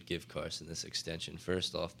think we should give Carson this extension.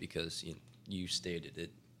 First off, because you stated it,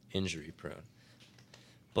 injury prone.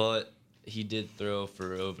 But he did throw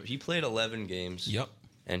for over. He played 11 games. Yep.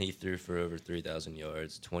 And he threw for over 3,000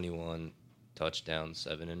 yards, 21 touchdowns,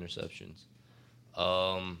 7 interceptions.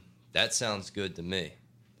 That sounds good to me.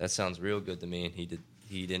 That sounds real good to me. And he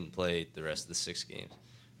didn't play the rest of the 6 games,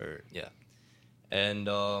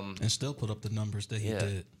 and still put up the numbers that he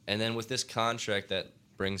did. And then with this contract that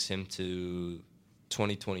brings him to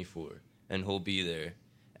 2024, and he'll be there,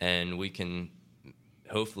 and we can.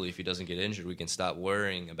 Hopefully, if he doesn't get injured, we can stop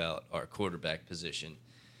worrying about our quarterback position.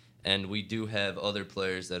 And we do have other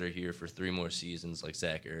players that are here for 3 more seasons, like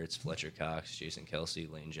Zach Ertz, Fletcher Cox, Jason Kelsey,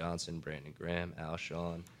 Lane Johnson, Brandon Graham,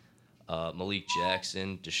 Alshon, Malik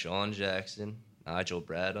Jackson, Deshaun Jackson, Nigel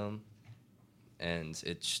Bradham. And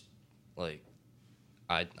it's like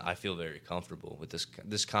I feel very comfortable with this.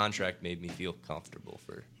 This contract made me feel comfortable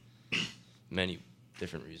for many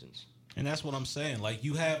different reasons. And that's what I'm saying. Like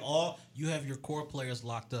you have your core players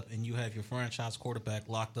locked up, and you have your franchise quarterback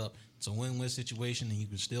locked up. It's a win-win situation, and you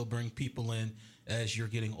can still bring people in as you're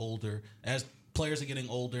getting older, as players are getting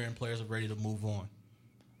older and players are ready to move on.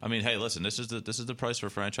 I mean, hey, listen, this is the price for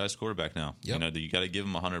a franchise quarterback now. Yep. You got to give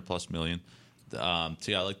him $100+ million.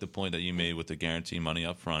 T, I like the point that you made with the guarantee money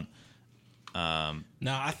up front. Now,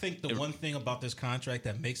 I think the one thing about this contract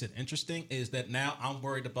that makes it interesting is that now I'm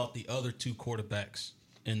worried about the other two quarterbacks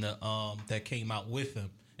in the that came out with him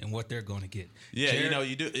and what they're going to get. Yeah,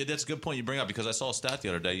 you do. That's a good point you bring up because I saw a stat the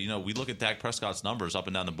other day. We look at Dak Prescott's numbers up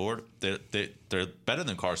and down the board. They're better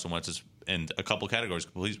than Carson Wentz's in a couple categories.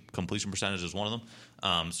 Completion percentage is one of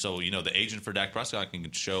them. So the agent for Dak Prescott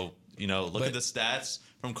can show. Look at the stats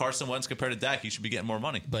from Carson Wentz compared to Dak. You should be getting more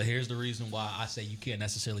money. But here's the reason why I say you can't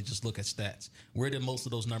necessarily just look at stats. Where did most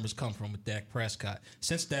of those numbers come from with Dak Prescott?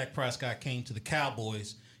 Since Dak Prescott came to the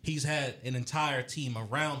Cowboys, he's had an entire team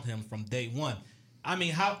around him from day one. I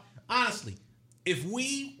mean, honestly, if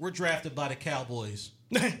we were drafted by the Cowboys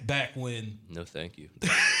back when... No, thank you.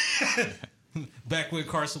 back when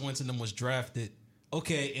Carson Wentz and them was drafted,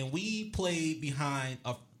 okay, and we played behind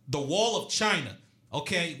the wall of China.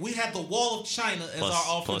 Okay, we had the wall of China as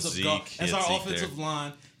our offensive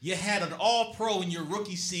line. You had an all-pro in your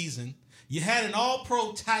rookie season. You had an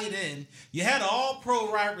all-pro tight end. You had an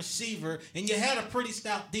all-pro wide receiver, and you had a pretty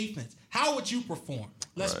stout defense. How would you perform?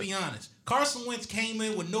 Let's be honest. Carson Wentz came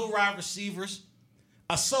in with no wide receivers,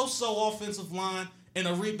 a so-so offensive line, and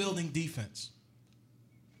a rebuilding defense.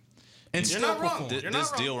 And You're still not wrong. perform.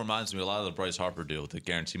 This deal reminds me a lot of the Bryce Harper deal with the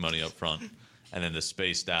guarantee money up front. And then the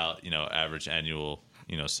spaced out, average annual,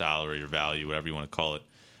 salary or value, whatever you want to call it.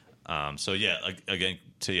 So yeah, again,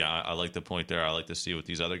 I like the point there. I like to see what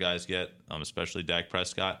these other guys get, especially Dak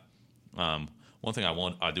Prescott. One thing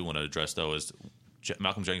I do want to address though is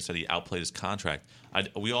Malcolm Jenkins said he outplayed his contract.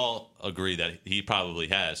 We all agree that he probably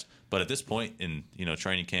has, but at this point in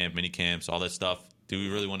training camp, mini camps, all that stuff, do we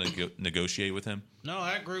really want to negotiate with him? No,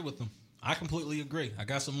 I agree with him. I completely agree. I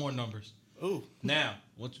got some more numbers. Ooh, now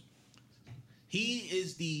he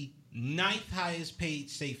is the 9th highest paid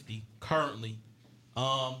safety currently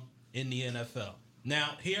in the NFL.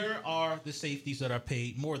 Now, here are the safeties that are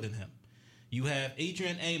paid more than him. You have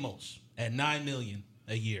Adrian Amos at $9 million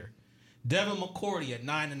a year. Devin McCourty at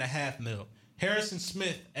 $9.5 million. Harrison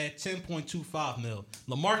Smith at $10.25 million.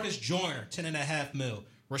 LaMarcus Joyner, $10.5 million.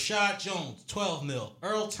 Rashad Jones, $12 million.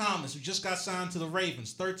 Earl Thomas, who just got signed to the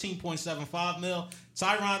Ravens, $13.75 million.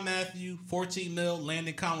 Tyrann Mathieu, $14 million.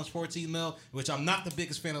 Landon Collins, $14 million, which I'm not the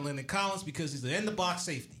biggest fan of Landon Collins because he's an in-the-box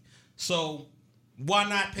safety. So why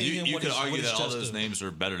not pay him you what could his argue that all just those due? names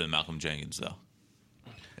are better than Malcolm Jenkins, though,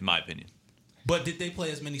 in my opinion. But did they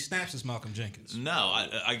play as many snaps as Malcolm Jenkins? No, I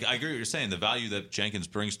agree with what you're saying. The value that Jenkins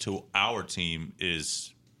brings to our team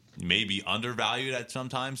is maybe undervalued at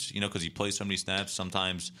sometimes, because he plays so many snaps.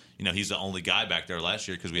 Sometimes, he's the only guy back there last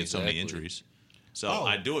year because we had so many injuries. So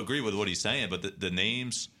I do agree with what he's saying, but the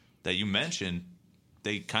names that you mentioned,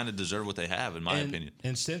 they kind of deserve what they have, in my opinion.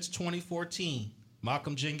 And since 2014,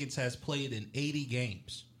 Malcolm Jenkins has played in 80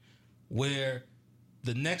 games, where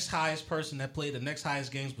the next highest person that played the next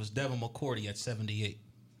highest games was Devin McCourty at 78.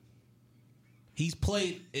 He's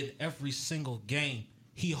played in every single game.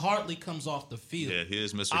 He hardly comes off the field. Yeah, he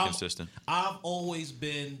is Mr. Consistent. I've always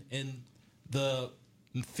been in the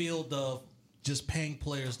field of just paying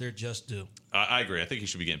players their just due. I agree. I think he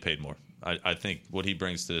should be getting paid more. I think what he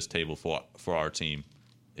brings to this table for our team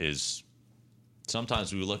is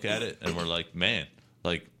sometimes we look at it and we're like, man,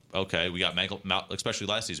 okay, we got especially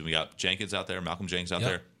last season, we got Jenkins out there, Malcolm Jenkins out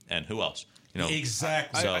there, and who else?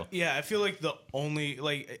 Exactly. I feel like the only,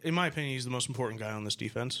 in my opinion, he's the most important guy on this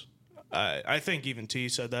defense. I think even T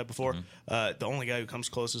said that before. The only guy who comes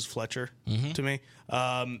close is Fletcher to me.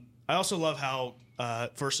 I also love how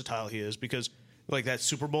versatile he is because, that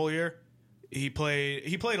Super Bowl year, he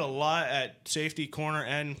played a lot at safety, corner,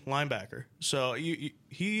 and linebacker. So he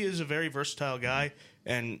is a very versatile guy,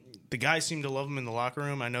 and the guys seem to love him in the locker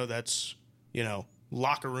room. I know that's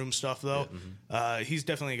locker room stuff though. He's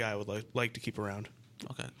definitely a guy I would like to keep around.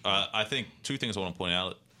 Okay, I think two things I want to point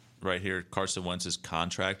out right here: Carson Wentz's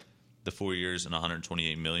contract. The 4 years and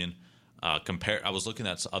 $128 million. I was looking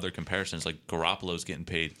at other comparisons. Like Garoppolo's getting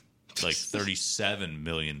paid $37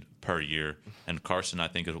 million per year, and Carson I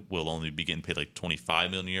think will only be getting paid $25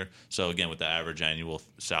 million a year. So again, with the average annual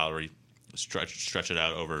salary, stretch it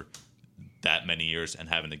out over that many years, and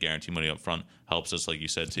having the guarantee money up front helps us, like you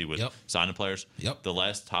said, too, with signing players. Yep. The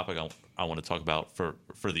last topic I want to talk about for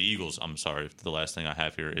the Eagles, the last thing I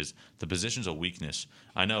have here is the positions of weakness.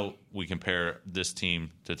 I know we compare this team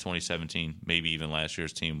to 2017, maybe even last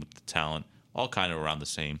year's team with the talent, all kind of around the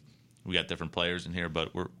same. We got different players in here,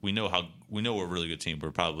 but we know we're a really good team. We're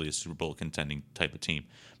probably a Super Bowl contending type of team.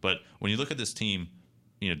 But when you look at this team,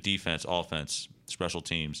 defense, offense, special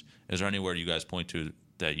teams, is there anywhere you guys point to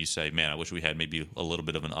that you say, man, I wish we had maybe a little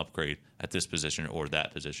bit of an upgrade at this position or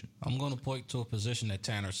that position? I'm going to point to a position that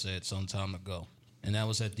Tanner said some time ago. and that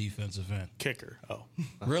was at defensive end. Kicker. Oh.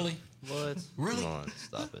 Really? What? Really? Come on,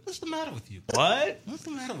 stop it. What's the matter with you? What? What's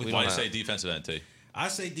the matter with you? Why do you say defensive end, T? I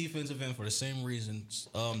say defensive end for the same reasons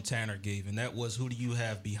Tanner gave, and that was who do you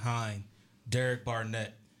have behind Derek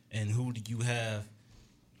Barnett, and who do you have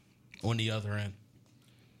on the other end?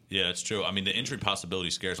 Yeah, it's true. I mean, the injury possibility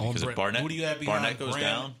scares me because if who do you have behind Barnett goes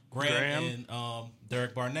down, Graham and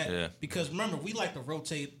Derek Barnett. Yeah. Because remember, we like to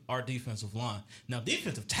rotate our defensive line. Now,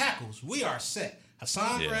 defensive tackles, we are set.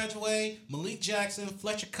 Hassan Gradway, Malik Jackson,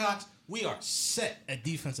 Fletcher Cox, we are set at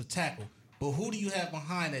defensive tackle. But who do you have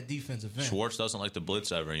behind that defensive end? Schwartz doesn't like the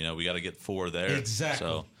blitz ever. We got to get 4 there. Exactly.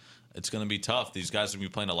 So it's going to be tough. These guys are going to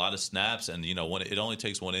be playing a lot of snaps, and it only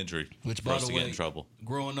takes one injury for us to get in trouble.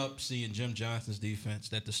 Growing up seeing Jim Johnson's defense,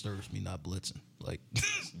 that disturbs me not blitzing.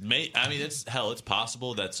 It's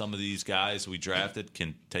possible that some of these guys we drafted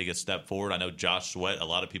can take a step forward. I know Josh Sweat. A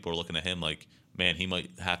lot of people are looking at him like, man, he might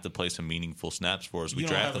have to play some meaningful snaps for us. We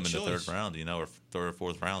draft him in the 3rd round, or 3rd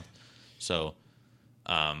or 4th round. So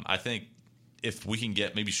I think if we can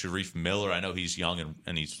get maybe Sharif Miller, I know he's young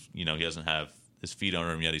and he's he doesn't have his feet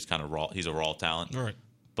under him yet. He's kind of raw. He's a raw talent. Right.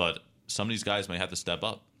 But some of these guys may have to step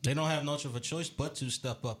up. They don't have much of a choice but to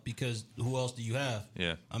step up because who else do you have?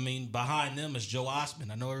 Yeah. I mean, behind them is Joe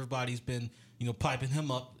Osmond. I know everybody's been piping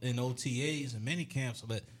him up in OTAs and mini camps,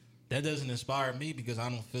 but that doesn't inspire me because I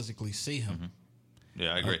don't physically see him. Mm-hmm.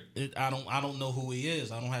 Yeah, I agree. I don't know who he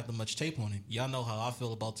is. I don't have that much tape on him. Y'all know how I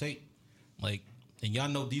feel about tape. And y'all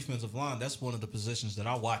know defensive line, that's one of the positions that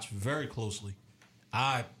I watch very closely.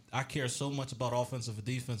 I care so much about offensive and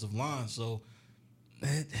defensive line. So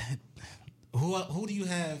who do you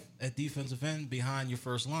have at defensive end behind your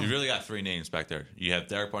first line? You really got 3 names back there. You have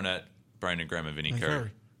Derek Barnett, Brandon Graham, and Vinny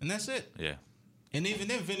Curry. And that's it. Yeah. And even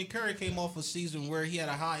then, Vinny Curry came off a season where he had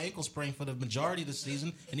a high ankle sprain for the majority of the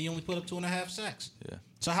season, and he only put up 2.5 sacks. Yeah.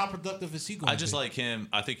 So how productive is he going to be? I just like him.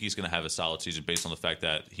 I think he's going to have a solid season based on the fact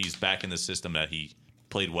that he's back in the system that he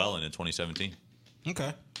played well in 2017.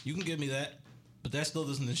 Okay. You can give me that. But that still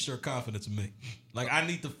doesn't ensure confidence in me. I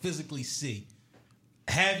need to physically see.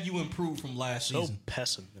 Have you improved from last season? So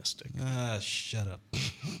pessimistic. Shut up.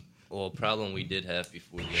 Well, a problem we did have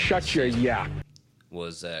before the Shut your yap.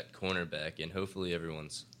 was at cornerback, and hopefully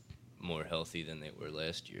everyone's more healthy than they were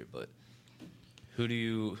last year. But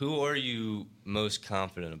who are you most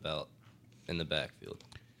confident about in the backfield?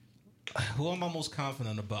 Who am I most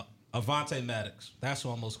confident about? Avonte Maddox. That's who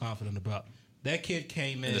I'm most confident about. That kid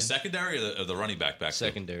came in the secondary or the running back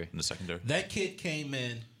secondary. In the secondary. That kid came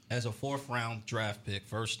in as a 4th round draft pick.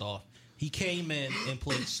 First off, he came in and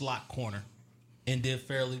played slot corner and did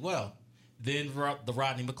fairly well. Then the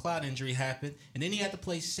Rodney McLeod injury happened, and then he had to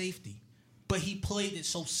play safety. But he played it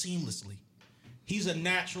so seamlessly. He's a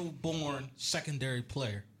natural-born secondary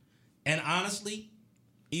player. And honestly,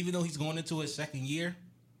 even though he's going into his 2nd year,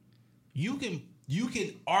 you can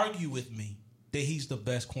argue with me that he's the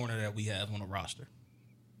best corner that we have on the roster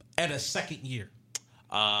at a 2nd year.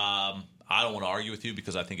 I don't want to argue with you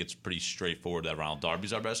because I think it's pretty straightforward that Ronald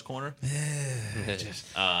Darby's our best corner.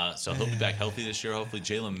 So he'll be back healthy this year. Hopefully,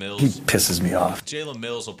 Jalen Mills. He pisses me off. Jalen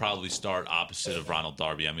Mills will probably start opposite of Ronald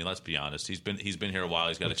Darby. I mean, let's be honest. He's been here a while.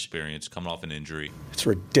 He's got experience coming off an injury. It's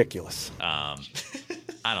ridiculous. I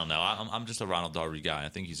don't know. I'm just a Ronald Darby guy. I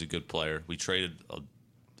think he's a good player. We traded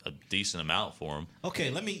a decent amount for him. Okay,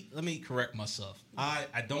 let me correct myself.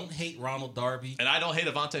 I don't hate Ronald Darby. And I don't hate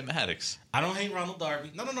Avonte Maddox. I don't hate Ronald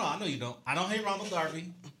Darby. No, I know you don't. I don't hate Ronald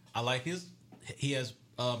Darby. I like he has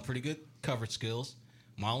pretty good coverage skills.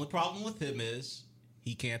 My only problem with him is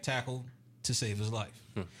he can't tackle to save his life.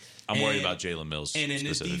 I'm worried about Jalen Mills and in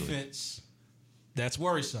this defense, that's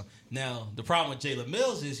worrisome. Now, the problem with Jalen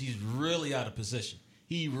Mills is he's really out of position.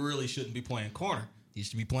 He really shouldn't be playing corner. He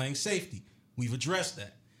should be playing safety. We've addressed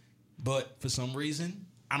that. But for some reason,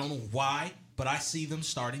 I don't know why, but I see them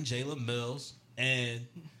starting Jalen Mills and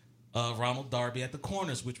Ronald Darby at the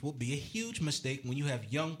corners, which will be a huge mistake when you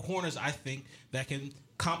have young corners, I think, that can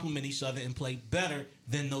complement each other and play better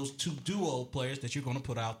than those 2 duo players that you're going to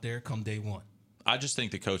put out there come day one. I just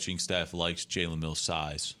think the coaching staff likes Jalen Mills'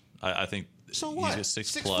 size. I think so what? He's a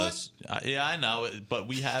 6+. Yeah, I know, but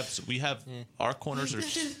we have our corners are.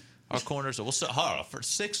 Our corners are, for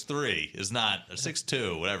 6'3" is not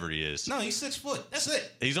 6'2", whatever he is. No, he's 6 foot. That's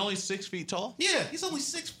it. He's only 6 feet tall? Yeah, he's only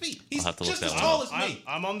 6 feet. He's I'll have to look just that as one tall up. as me.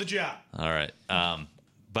 I'm on the job. All right.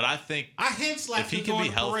 But I think I hand slapped if he him can be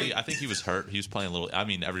during the healthy, parade. I think he was hurt. He was playing a little. I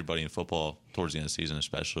mean, everybody in football towards the end of the season,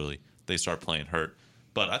 especially, they start playing hurt.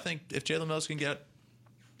 But I think if Jalen Mills can get,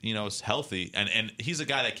 is healthy, and he's a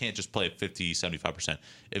guy that can't just play at 50, 75%.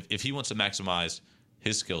 If he wants to maximize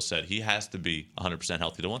his skill set, he has to be 100%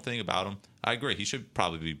 healthy. The one thing about him, I agree, he should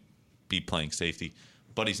probably be be playing safety,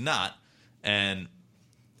 but he's not. And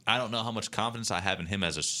I don't know how much confidence I have in him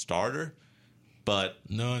as a starter, but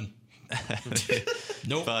None.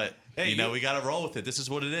 Nope. But Hey, we got to roll with it. This is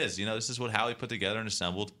what it is. This is what Howie put together and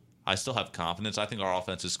assembled. I still have confidence. I think our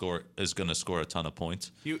offense is going to score a ton of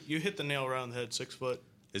points. You hit the nail around the head. 6 foot.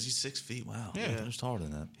 Is he 6 feet? Wow. Yeah. He's taller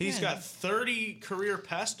than that. He's got 30 career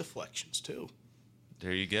pass deflections too,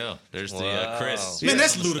 There you go. There's the Wow. Chris. Man,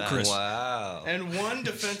 that's on the stat. ludicrous. Wow. and 1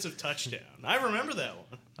 defensive touchdown. I remember that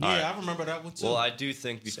one. Yeah, I remember that one too. Well, I do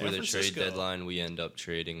think before San the trade Francisco. deadline, we end up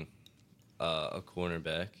trading a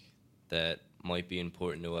cornerback that might be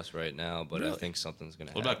important to us right now, but I Really? think something's going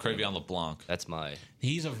to What happen. about Crevion LeBlanc? That's my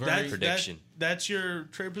He's a very prediction. That's your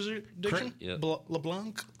trade prediction. Yep.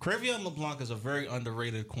 LeBlanc. Crevion LeBlanc is a very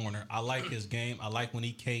underrated corner. I like his game. I like when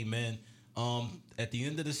he came in at the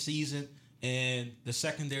end of the season and the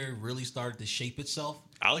secondary really started to shape itself.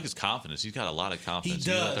 I like his confidence. He's got a lot of He confidence.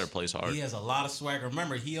 does. He out there plays hard. He has a lot of swagger.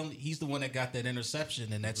 Remember, he's the one that got that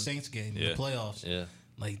interception in that Saints game in Yeah. the playoffs. Yeah.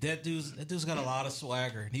 Like that dude's got a lot of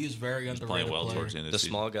swagger. And he is very He's underrated playing well player. towards the end of The the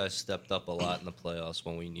season. small guys stepped up a lot in the playoffs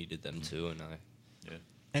when we needed them to, and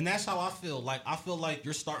And that's how I feel. Like I feel like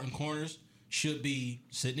your starting corners should be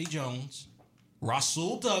Sidney Jones,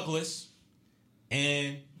 Rasul Douglas,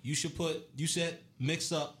 and you said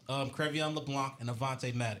mix up Crevion LeBlanc and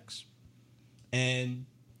Avonte Maddox. And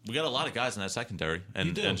We got a lot of guys in that secondary, and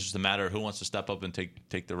You do. it's just a matter of who wants to step up and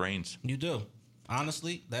take the reins. you do.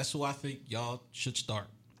 Honestly, that's who I think y'all should start.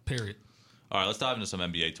 Period. All right, let's dive into some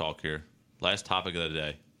NBA talk here. Last topic of the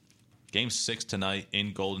day. Game 6 tonight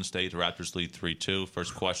in Golden State. The Raptors lead 3-2.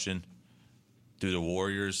 First question, do the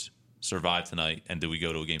Warriors survive tonight, and do we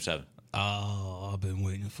go to a Game 7? Oh, I've been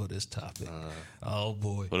waiting for this topic. Oh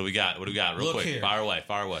boy. What do we got? Real Look quick. here. Fire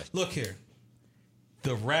away. Look here.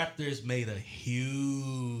 The Raptors made a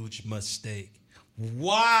huge mistake.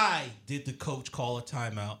 Why did the coach call a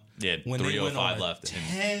timeout? Yeah, when they went 3:05 on a left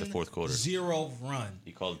in the fourth quarter. 10-0 run?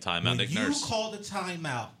 He called the timeout. When Nick you Nurse. called the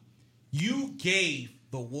timeout, you gave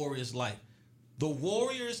the Warriors life. The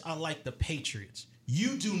Warriors are like the Patriots.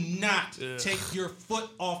 You do not take your foot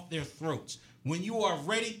off their throats. When you are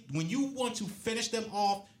ready, when you want to finish them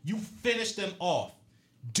off, you finish them off.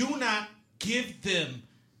 Do not give them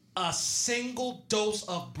a single dose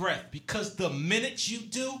of breath, because the minute you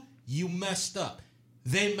do, you messed up.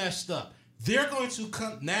 They messed up. They're going to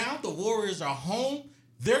come now. The Warriors are home.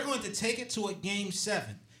 They're going to take it to a Game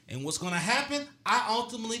 7. And what's going to happen? I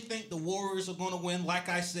ultimately think the Warriors are going to win, like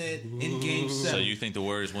I said, in Game 7. So you think the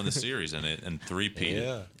Warriors win the series and three-peat?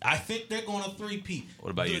 yeah. I think they're going to three-peat. What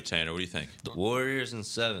about you, Tanner? What do you think? Warriors in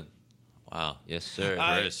 7. Wow. Yes, sir.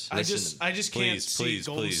 Chris, I just can't see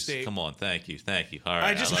Golden State. Come on. Thank you. All right.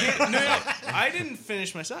 I just like can't. it. No, I didn't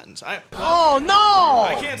finish my sentence. Oh no!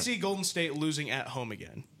 I can't see Golden State losing at home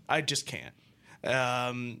again. I just can't.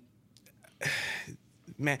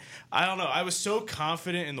 Man, I don't know. I was so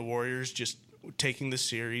confident in the Warriors just taking the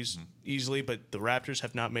series easily, but the Raptors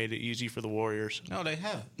have not made it easy for the Warriors. No, they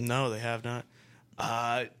haven't. No, they have not.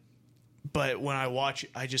 But when I watch,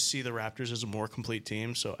 I just see the Raptors as a more complete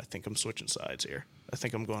team, so I think I'm switching sides here. I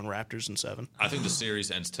think I'm going Raptors in 7. I think the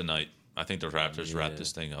series ends tonight. I think the Raptors wrap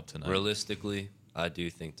this thing up tonight. Realistically, I do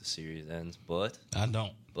think the series ends, but I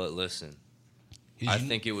don't. listen, I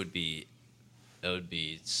think it would be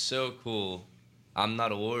so cool. I'm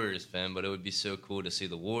not a Warriors fan, but it would be so cool to see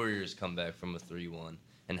the Warriors come back from a 3-1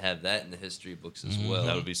 and have that in the history books as well.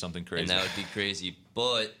 That would be something crazy. And that would be crazy.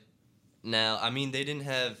 But now, I mean, they didn't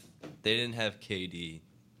have KD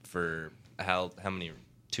for how many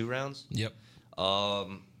 2 rounds? Yep.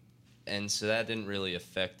 And so that didn't really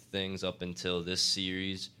affect things up until this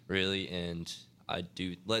series, really. And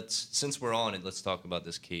since we're on it, let's talk about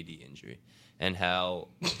this KD injury and how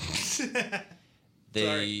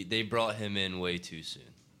they brought him in way too soon.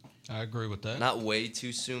 I agree with that. Not way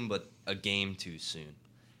too soon, but a game too soon.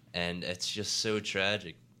 And it's just so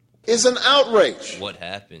tragic Is an outrage. what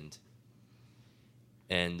happened.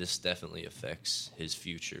 And this definitely affects his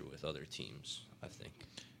future with other teams, I think.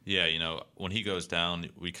 Yeah, when he goes down,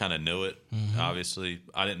 we kind of knew it, obviously.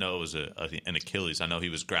 I didn't know it was an Achilles. I know he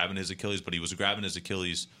was grabbing his Achilles, but he was grabbing his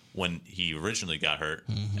Achilles when he originally got hurt,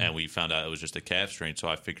 and we found out it was just a calf strain, so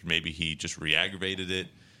I figured maybe he just re-aggravated it.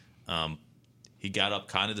 He got up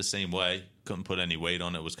kind of the same way, couldn't put any weight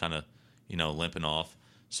on it, was kind of, limping off.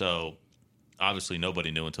 So, obviously, nobody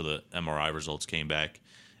knew until the MRI results came back.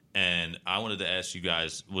 And I wanted to ask you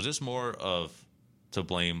guys, was this more of to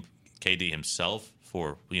blame KD himself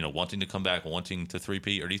for, wanting to come back, wanting to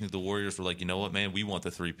three-peat? Or do you think the Warriors were like, you know what, man, we want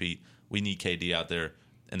the three-peat. We need KD out there.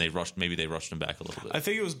 And they rushed him back a little bit. I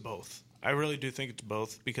think it was both. I really do think it's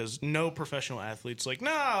both because no professional athlete's like,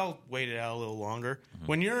 no, I'll wait it out a little longer.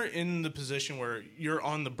 When you're in the position where you're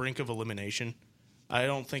on the brink of elimination, I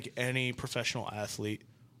don't think any professional athlete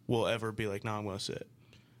will ever be like, no, I'm going to sit.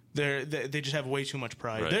 They just have way too much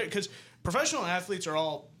pride. Because professional athletes are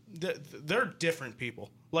all, they're different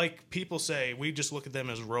people. Like people say, we just look at them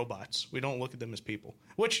as robots. We don't look at them as people.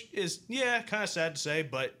 Which is, kind of sad to say,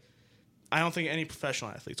 but I don't think any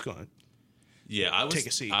professional athlete's going to take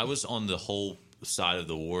a seat. I was on the whole side of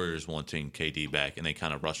the Warriors wanting KD back, and they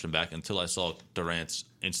kind of rushed him back until I saw Durant's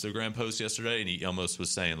Instagram post yesterday, and he almost was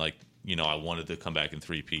saying, like, I wanted to come back and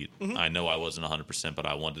three-peat. I know I wasn't 100%, but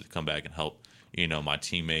I wanted to come back and help, my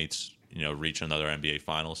teammates, reach another NBA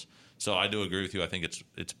Finals. So I do agree with you. I think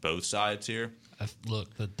it's both sides here.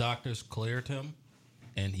 Look, the doctors cleared him,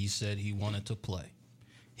 and he said he wanted to play.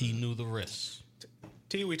 He knew the risks.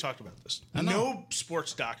 T, we talked about this. No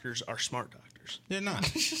sports doctors are smart doctors. They're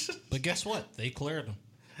not. But guess what? They cleared him.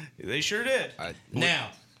 They sure did. Now,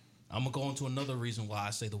 I'm going to go into another reason why I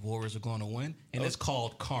say the Warriors are going to win, and it's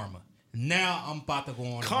called karma. Now I'm about to go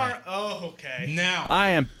on a rant. Oh, okay. Now I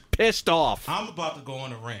am pissed off. I'm about to go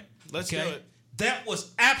on a rant. Let's do it. That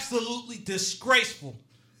was absolutely disgraceful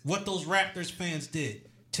what those Raptors fans did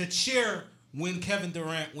to cheer when Kevin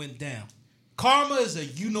Durant went down. Karma is a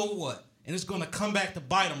you-know-what, and it's going to come back to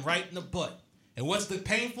bite them right in the butt. And what's the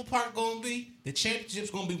painful part going to be? The championship's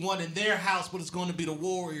going to be won in their house, but it's going to be the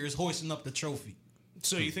Warriors hoisting up the trophy.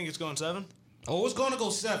 So you think it's going 7? Oh, it's going to go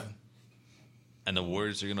 7. And the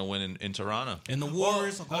Warriors are going to win in Toronto. And the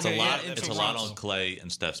Warriors are going to win in It's Toronto. a lot on Clay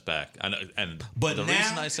and Steph's back. But the now,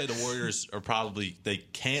 reason I say the Warriors are probably they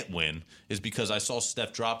can't win is because I saw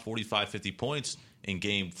Steph drop 45, 50 points in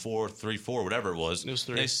game 4, 3, 4, whatever it was. It was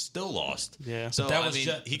 3. They still lost. Yeah. So that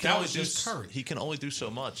was just Curry. He can only do so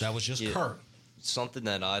much. That was just Curry. Something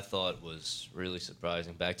that I thought was really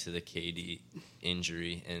surprising, back to the KD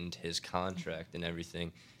injury and his contract and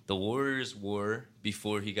everything. The Warriors were,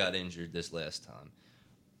 before he got injured this last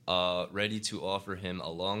time, ready to offer him a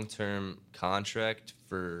long-term contract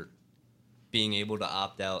for being able to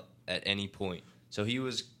opt out at any point. So he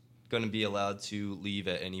was going to be allowed to leave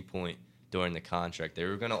at any point during the contract. They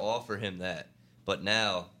were going to offer him that. But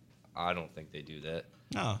now, I don't think they do that.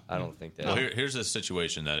 No. I don't think that. Well, here's a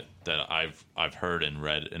situation that I've heard and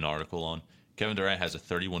read an article on. Kevin Durant has a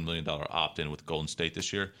 $31 million opt-in with Golden State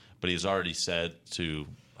this year, but he's already said to,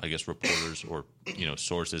 I guess, reporters or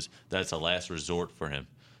sources that it's a last resort for him.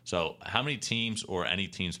 So how many teams or any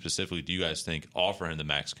team specifically do you guys think offer him the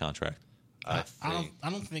max contract? I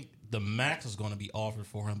don't think the max is going to be offered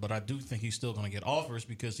for him, but I do think he's still going to get offers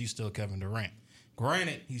because he's still Kevin Durant.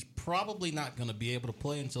 Granted, he's probably not going to be able to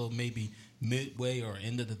play until maybe midway or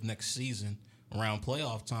end of the next season around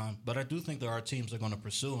playoff time, but I do think there are teams that are going to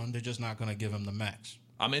pursue him. They're just not going to give him the max.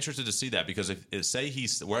 I'm interested to see that because if say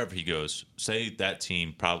he's wherever he goes, say that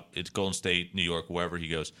team, it's Golden State, New York, wherever he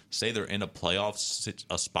goes, say they're in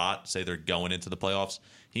a spot, say they're going into the playoffs,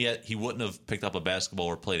 he wouldn't have picked up a basketball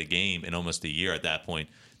or played a game in almost a year at that point.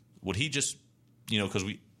 Would he just, because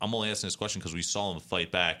I'm only asking this question because we saw him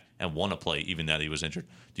fight back and want to play even that he was injured.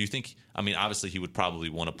 Do you think, obviously he would probably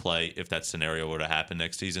want to play if that scenario were to happen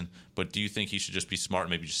next season, but do you think he should just be smart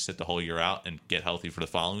and maybe just sit the whole year out and get healthy for the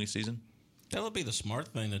following season? That would be the smart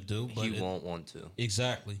thing to do. But he won't want to.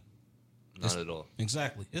 Exactly. Not at all.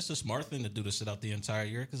 Exactly. It's the smart thing to do to sit out the entire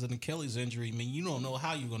year because an Achilles injury, you don't know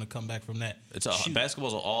how you're going to come back from that.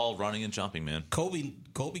 Basketball's all running and jumping, man. Kobe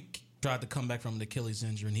tried to come back from an Achilles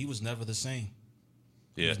injury, and he was never the same.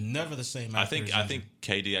 Yeah. He was never the same. I think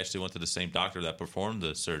KD actually went to the same doctor that performed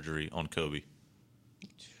the surgery on Kobe.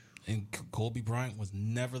 And Kobe Bryant was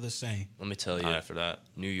never the same. Let me tell you, after that,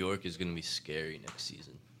 New York is going to be scary next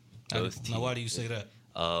season. Now, why do you say that?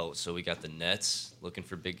 So we got the Nets looking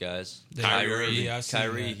for big guys.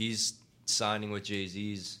 Kyrie, he's signing with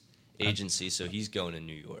Jay-Z's agency, so he's going to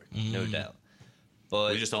New York, no doubt.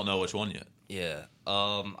 But we just don't know which one yet. Yeah,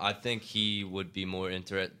 I think he would be more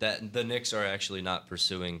interested. The Knicks are actually not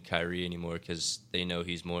pursuing Kyrie anymore because they know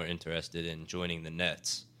he's more interested in joining the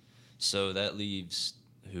Nets. So that leaves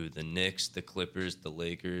the Knicks, the Clippers, the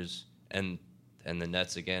Lakers, and the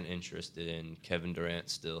Nets again interested in Kevin Durant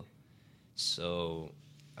still. So,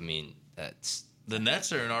 that's... The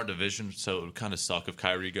Nets are in our division, so it would kind of suck if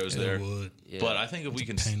Kyrie goes there. It would. Yeah. But I think if we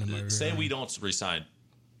can say we don't resign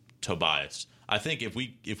Tobias, I think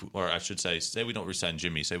say we don't resign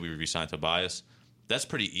Jimmy, say we resign Tobias, that's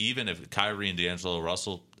pretty even. If Kyrie and D'Angelo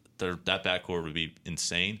Russell, that backcourt would be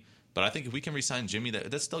insane. But I think if we can resign Jimmy,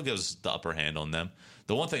 that still gives us the upper hand on them.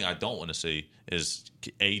 The one thing I don't want to see is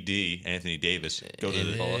AD, Anthony Davis, go to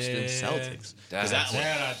the Boston Celtics. That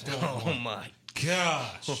I don't. Oh my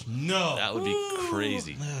Gosh, no. That would be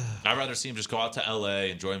crazy. I'd rather see him just go out to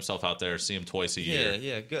L.A., enjoy himself out there, see him twice a year.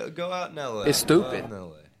 Yeah. Go out in L.A. It's stupid.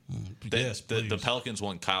 The Pelicans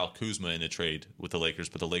want Kyle Kuzma in a trade with the Lakers,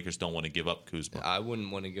 but the Lakers don't want to give up Kuzma. I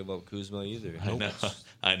wouldn't want to give up Kuzma either.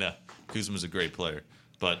 I know. Kuzma's a great player.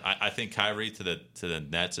 But I think Kyrie to the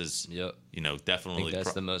Nets is, definitely I think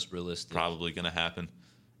that's the most realistic. Probably going to happen.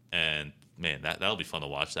 And, man, that'll be fun to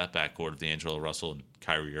watch. That backcourt of D'Angelo Russell and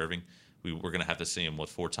Kyrie Irving. We're going to have to see him,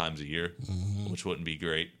 4 times a year, which wouldn't be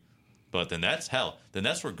great. But the Nets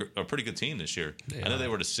were a pretty good team this year. I know they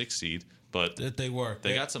were the 6th seed, but they were.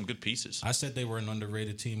 They got some good pieces. I said they were an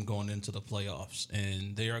underrated team going into the playoffs,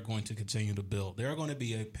 and they are going to continue to build. They are going to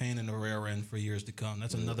be a pain in the rear end for years to come.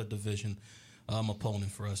 That's another division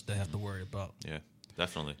opponent for us to have to worry about. Yeah,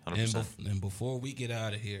 definitely, 100%. And before we get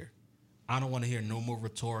out of here, I don't want to hear no more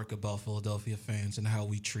rhetoric about Philadelphia fans and how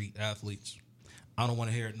we treat athletes. I don't want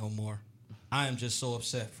to hear it no more. I am just so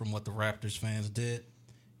upset from what the Raptors fans did.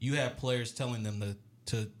 You have players telling them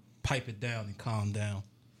to pipe it down and calm down.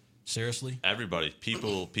 Seriously? Everybody,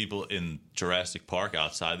 people in Jurassic Park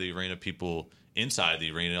outside the arena, people inside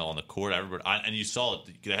the arena on the court. Everybody, and you saw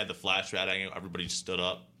it. They had the flashback angle. Everybody stood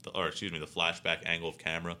up, the flashback angle of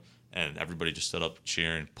camera, and everybody just stood up,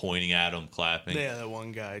 cheering, pointing at him, clapping. Yeah, that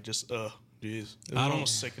one guy just, jeez, it was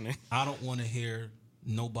almost sickening. I don't want to hear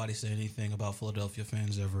nobody say anything about Philadelphia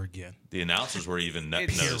fans ever again. The announcers were even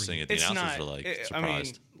noticing it. The announcers were surprised. I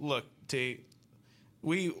mean, look, T.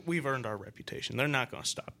 We've earned our reputation. They're not going to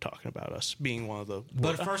stop talking about us being one of the.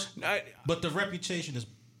 But the reputation is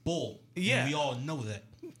bull. Yeah, and we all know that.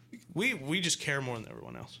 We just care more than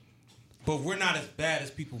everyone else. But we're not as bad as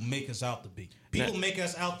people make us out to be. People make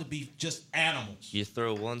us out to be just animals. You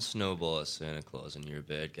throw one snowball at Santa Claus and you're a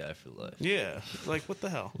bad guy for life. Yeah, like what the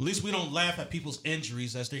hell? At least we don't laugh at people's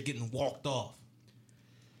injuries as they're getting walked off.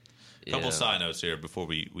 A couple side notes here before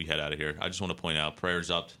we head out of here. I just want to point out, prayers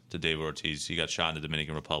up to David Ortiz. He got shot in the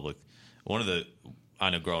Dominican Republic. I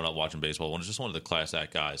know growing up watching baseball, just one of the class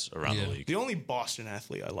act guys around the league. The only Boston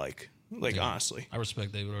athlete I like honestly. I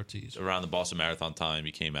respect David Ortiz. Around the Boston Marathon time,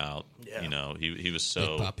 he came out. Yeah. He was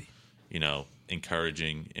so,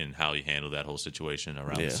 encouraging in how he handled that whole situation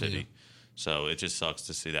around the city. Yeah. So it just sucks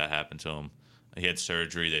to see that happen to him. He had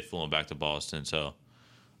surgery. They flew him back to Boston. So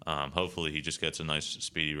hopefully he just gets a nice,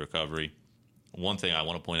 speedy recovery. One thing I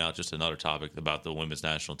want to point out, just another topic about the women's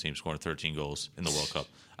national team scoring 13 goals in the World Cup.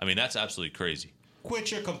 I mean, that's absolutely crazy.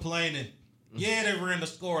 Quit your complaining. Yeah, they ran the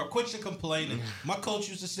score up. Quit your complaining. My coach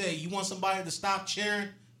used to say, you want somebody to stop cheering?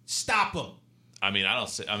 Stop them. I mean,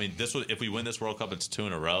 if we win this World Cup, it's 2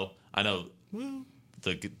 in a row. I know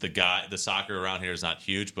the soccer around here is not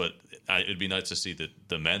huge, but it'd be nice to see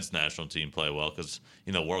the men's national team play well because,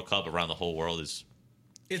 World Cup around the whole world is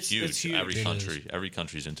huge. It's huge. Every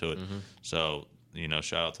country's into it. Mm-hmm. So,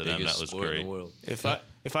 shout out to them. That was great.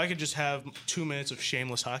 If I could just have 2 minutes of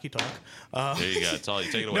shameless hockey talk. There you go. It's all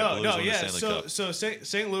you take it away. So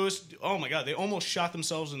St. Louis, oh my God, they almost shot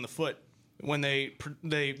themselves in the foot when they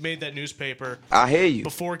made that newspaper. I hear you.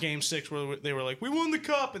 Before Game 6 where they were like, we won the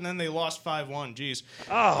cup, and then they lost 5-1. Jeez.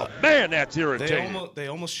 Oh, man, that's irritating. They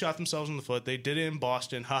almost shot themselves in the foot. They did it in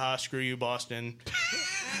Boston. Haha, screw you, Boston.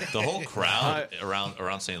 The whole crowd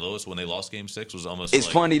around St. Louis when they lost Game 6 was almost it's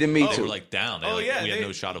funny to me, too. They were down. We had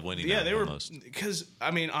no shot of winning. Yeah, they were. Because,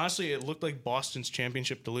 honestly, it looked like Boston's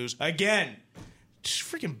championship to lose. Again, just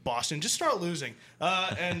freaking Boston. Just start losing.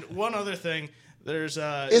 And one other thing. There's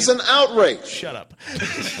is an outrage. Shut up.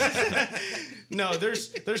 No,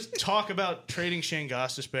 there's talk about trading Shane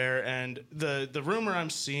Gostisbehere, and the rumor I'm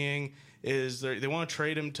seeing is they want to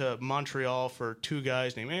trade him to Montreal for 2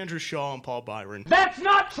 guys named Andrew Shaw and Paul Byron. That's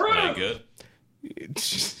not true. Very good.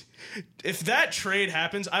 If that trade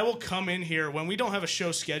happens, I will come in here when we don't have a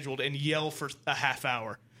show scheduled and yell for a half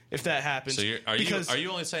hour. If that happens, so are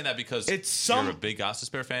you only saying that because you're a big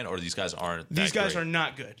Gostisbehere fan, or these guys aren't? These guys are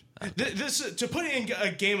not good. Okay. This to put it in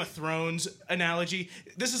a Game of Thrones analogy,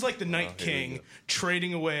 this is like the Night King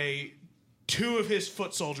trading away 2 of his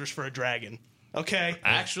foot soldiers for a dragon. Okay,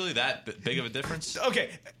 actually, that big of a difference. Okay,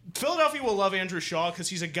 Philadelphia will love Andrew Shaw because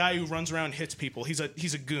he's a guy who runs around and hits people. He's a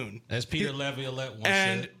goon. As Peter Laviolette once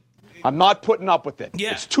said. I'm not putting up with it.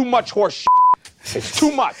 Yeah. It's too much horse shit. It's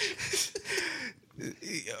too much.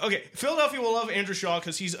 Okay, Philadelphia will love Andrew Shaw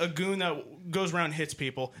because he's a goon that goes around and hits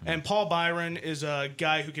people, and Paul Byron is a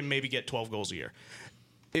guy who can maybe get 12 goals a year.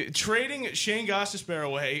 Trading Shane Gostisbehere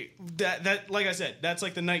away, that like I said, that's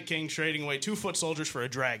like the Night King trading away 2 foot soldiers for a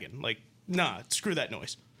dragon. Like, nah, screw that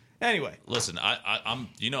noise. Anyway, listen, I'm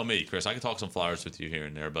me, Chris. I can talk some Flyers with you here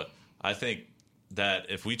and there, but I think that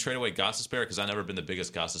if we trade away Gostisbehere, because I've never been the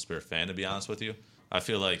biggest Gostisbehere fan, to be honest with you, I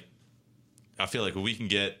feel like I feel like we can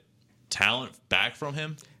get talent back from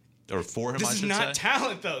him, or for him, This is not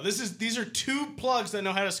talent, though. These are two plugs that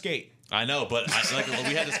know how to skate. I know, but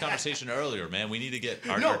we had this conversation earlier, man. We need to get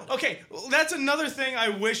okay. That's another thing I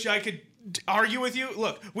wish I could argue with you.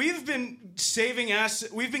 Look, we've been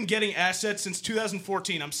we've been getting assets since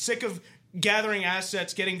 2014. I'm sick of gathering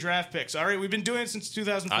assets, getting draft picks. All right, we've been doing it since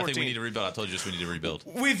 2014. I think we need to rebuild. I told you we need to rebuild.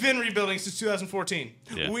 We've been rebuilding since 2014.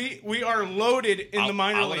 Yeah. We are loaded in the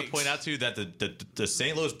minor leagues. I want to point out to you that the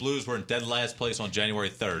St. Louis Blues were in dead last place on January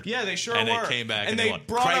 3rd. Yeah, they sure and were. And they came back and they won.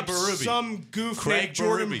 brought Craig up Berube. some goof named Craig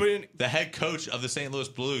Jordan Berube, the head coach of the St. Louis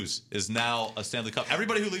Blues, is now a Stanley Cup.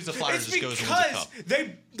 Everybody who leaves the Flyers just goes and wins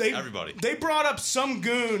a cup. They brought up some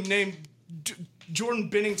goon named Jordan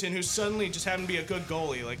Binnington, who suddenly just happened to be a good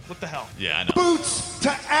goalie. Like, what the hell? Yeah, I know. Boots to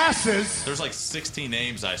asses. There's like 16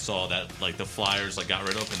 names I saw that like the Flyers like got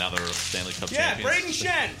rid of, and now they're Stanley Cup yeah, champions. Braden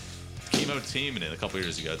Shen. Chemo team in it a couple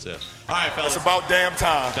years ago too. All right, fellas. It's about damn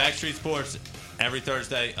time. Backstreet Sports every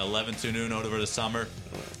Thursday, 11 to noon over the summer.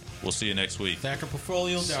 We'll see you next week.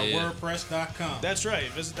 ThackerPortfolio.wordpress.com. That's right.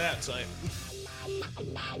 Visit that site.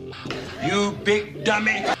 You big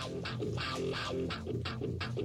dummy.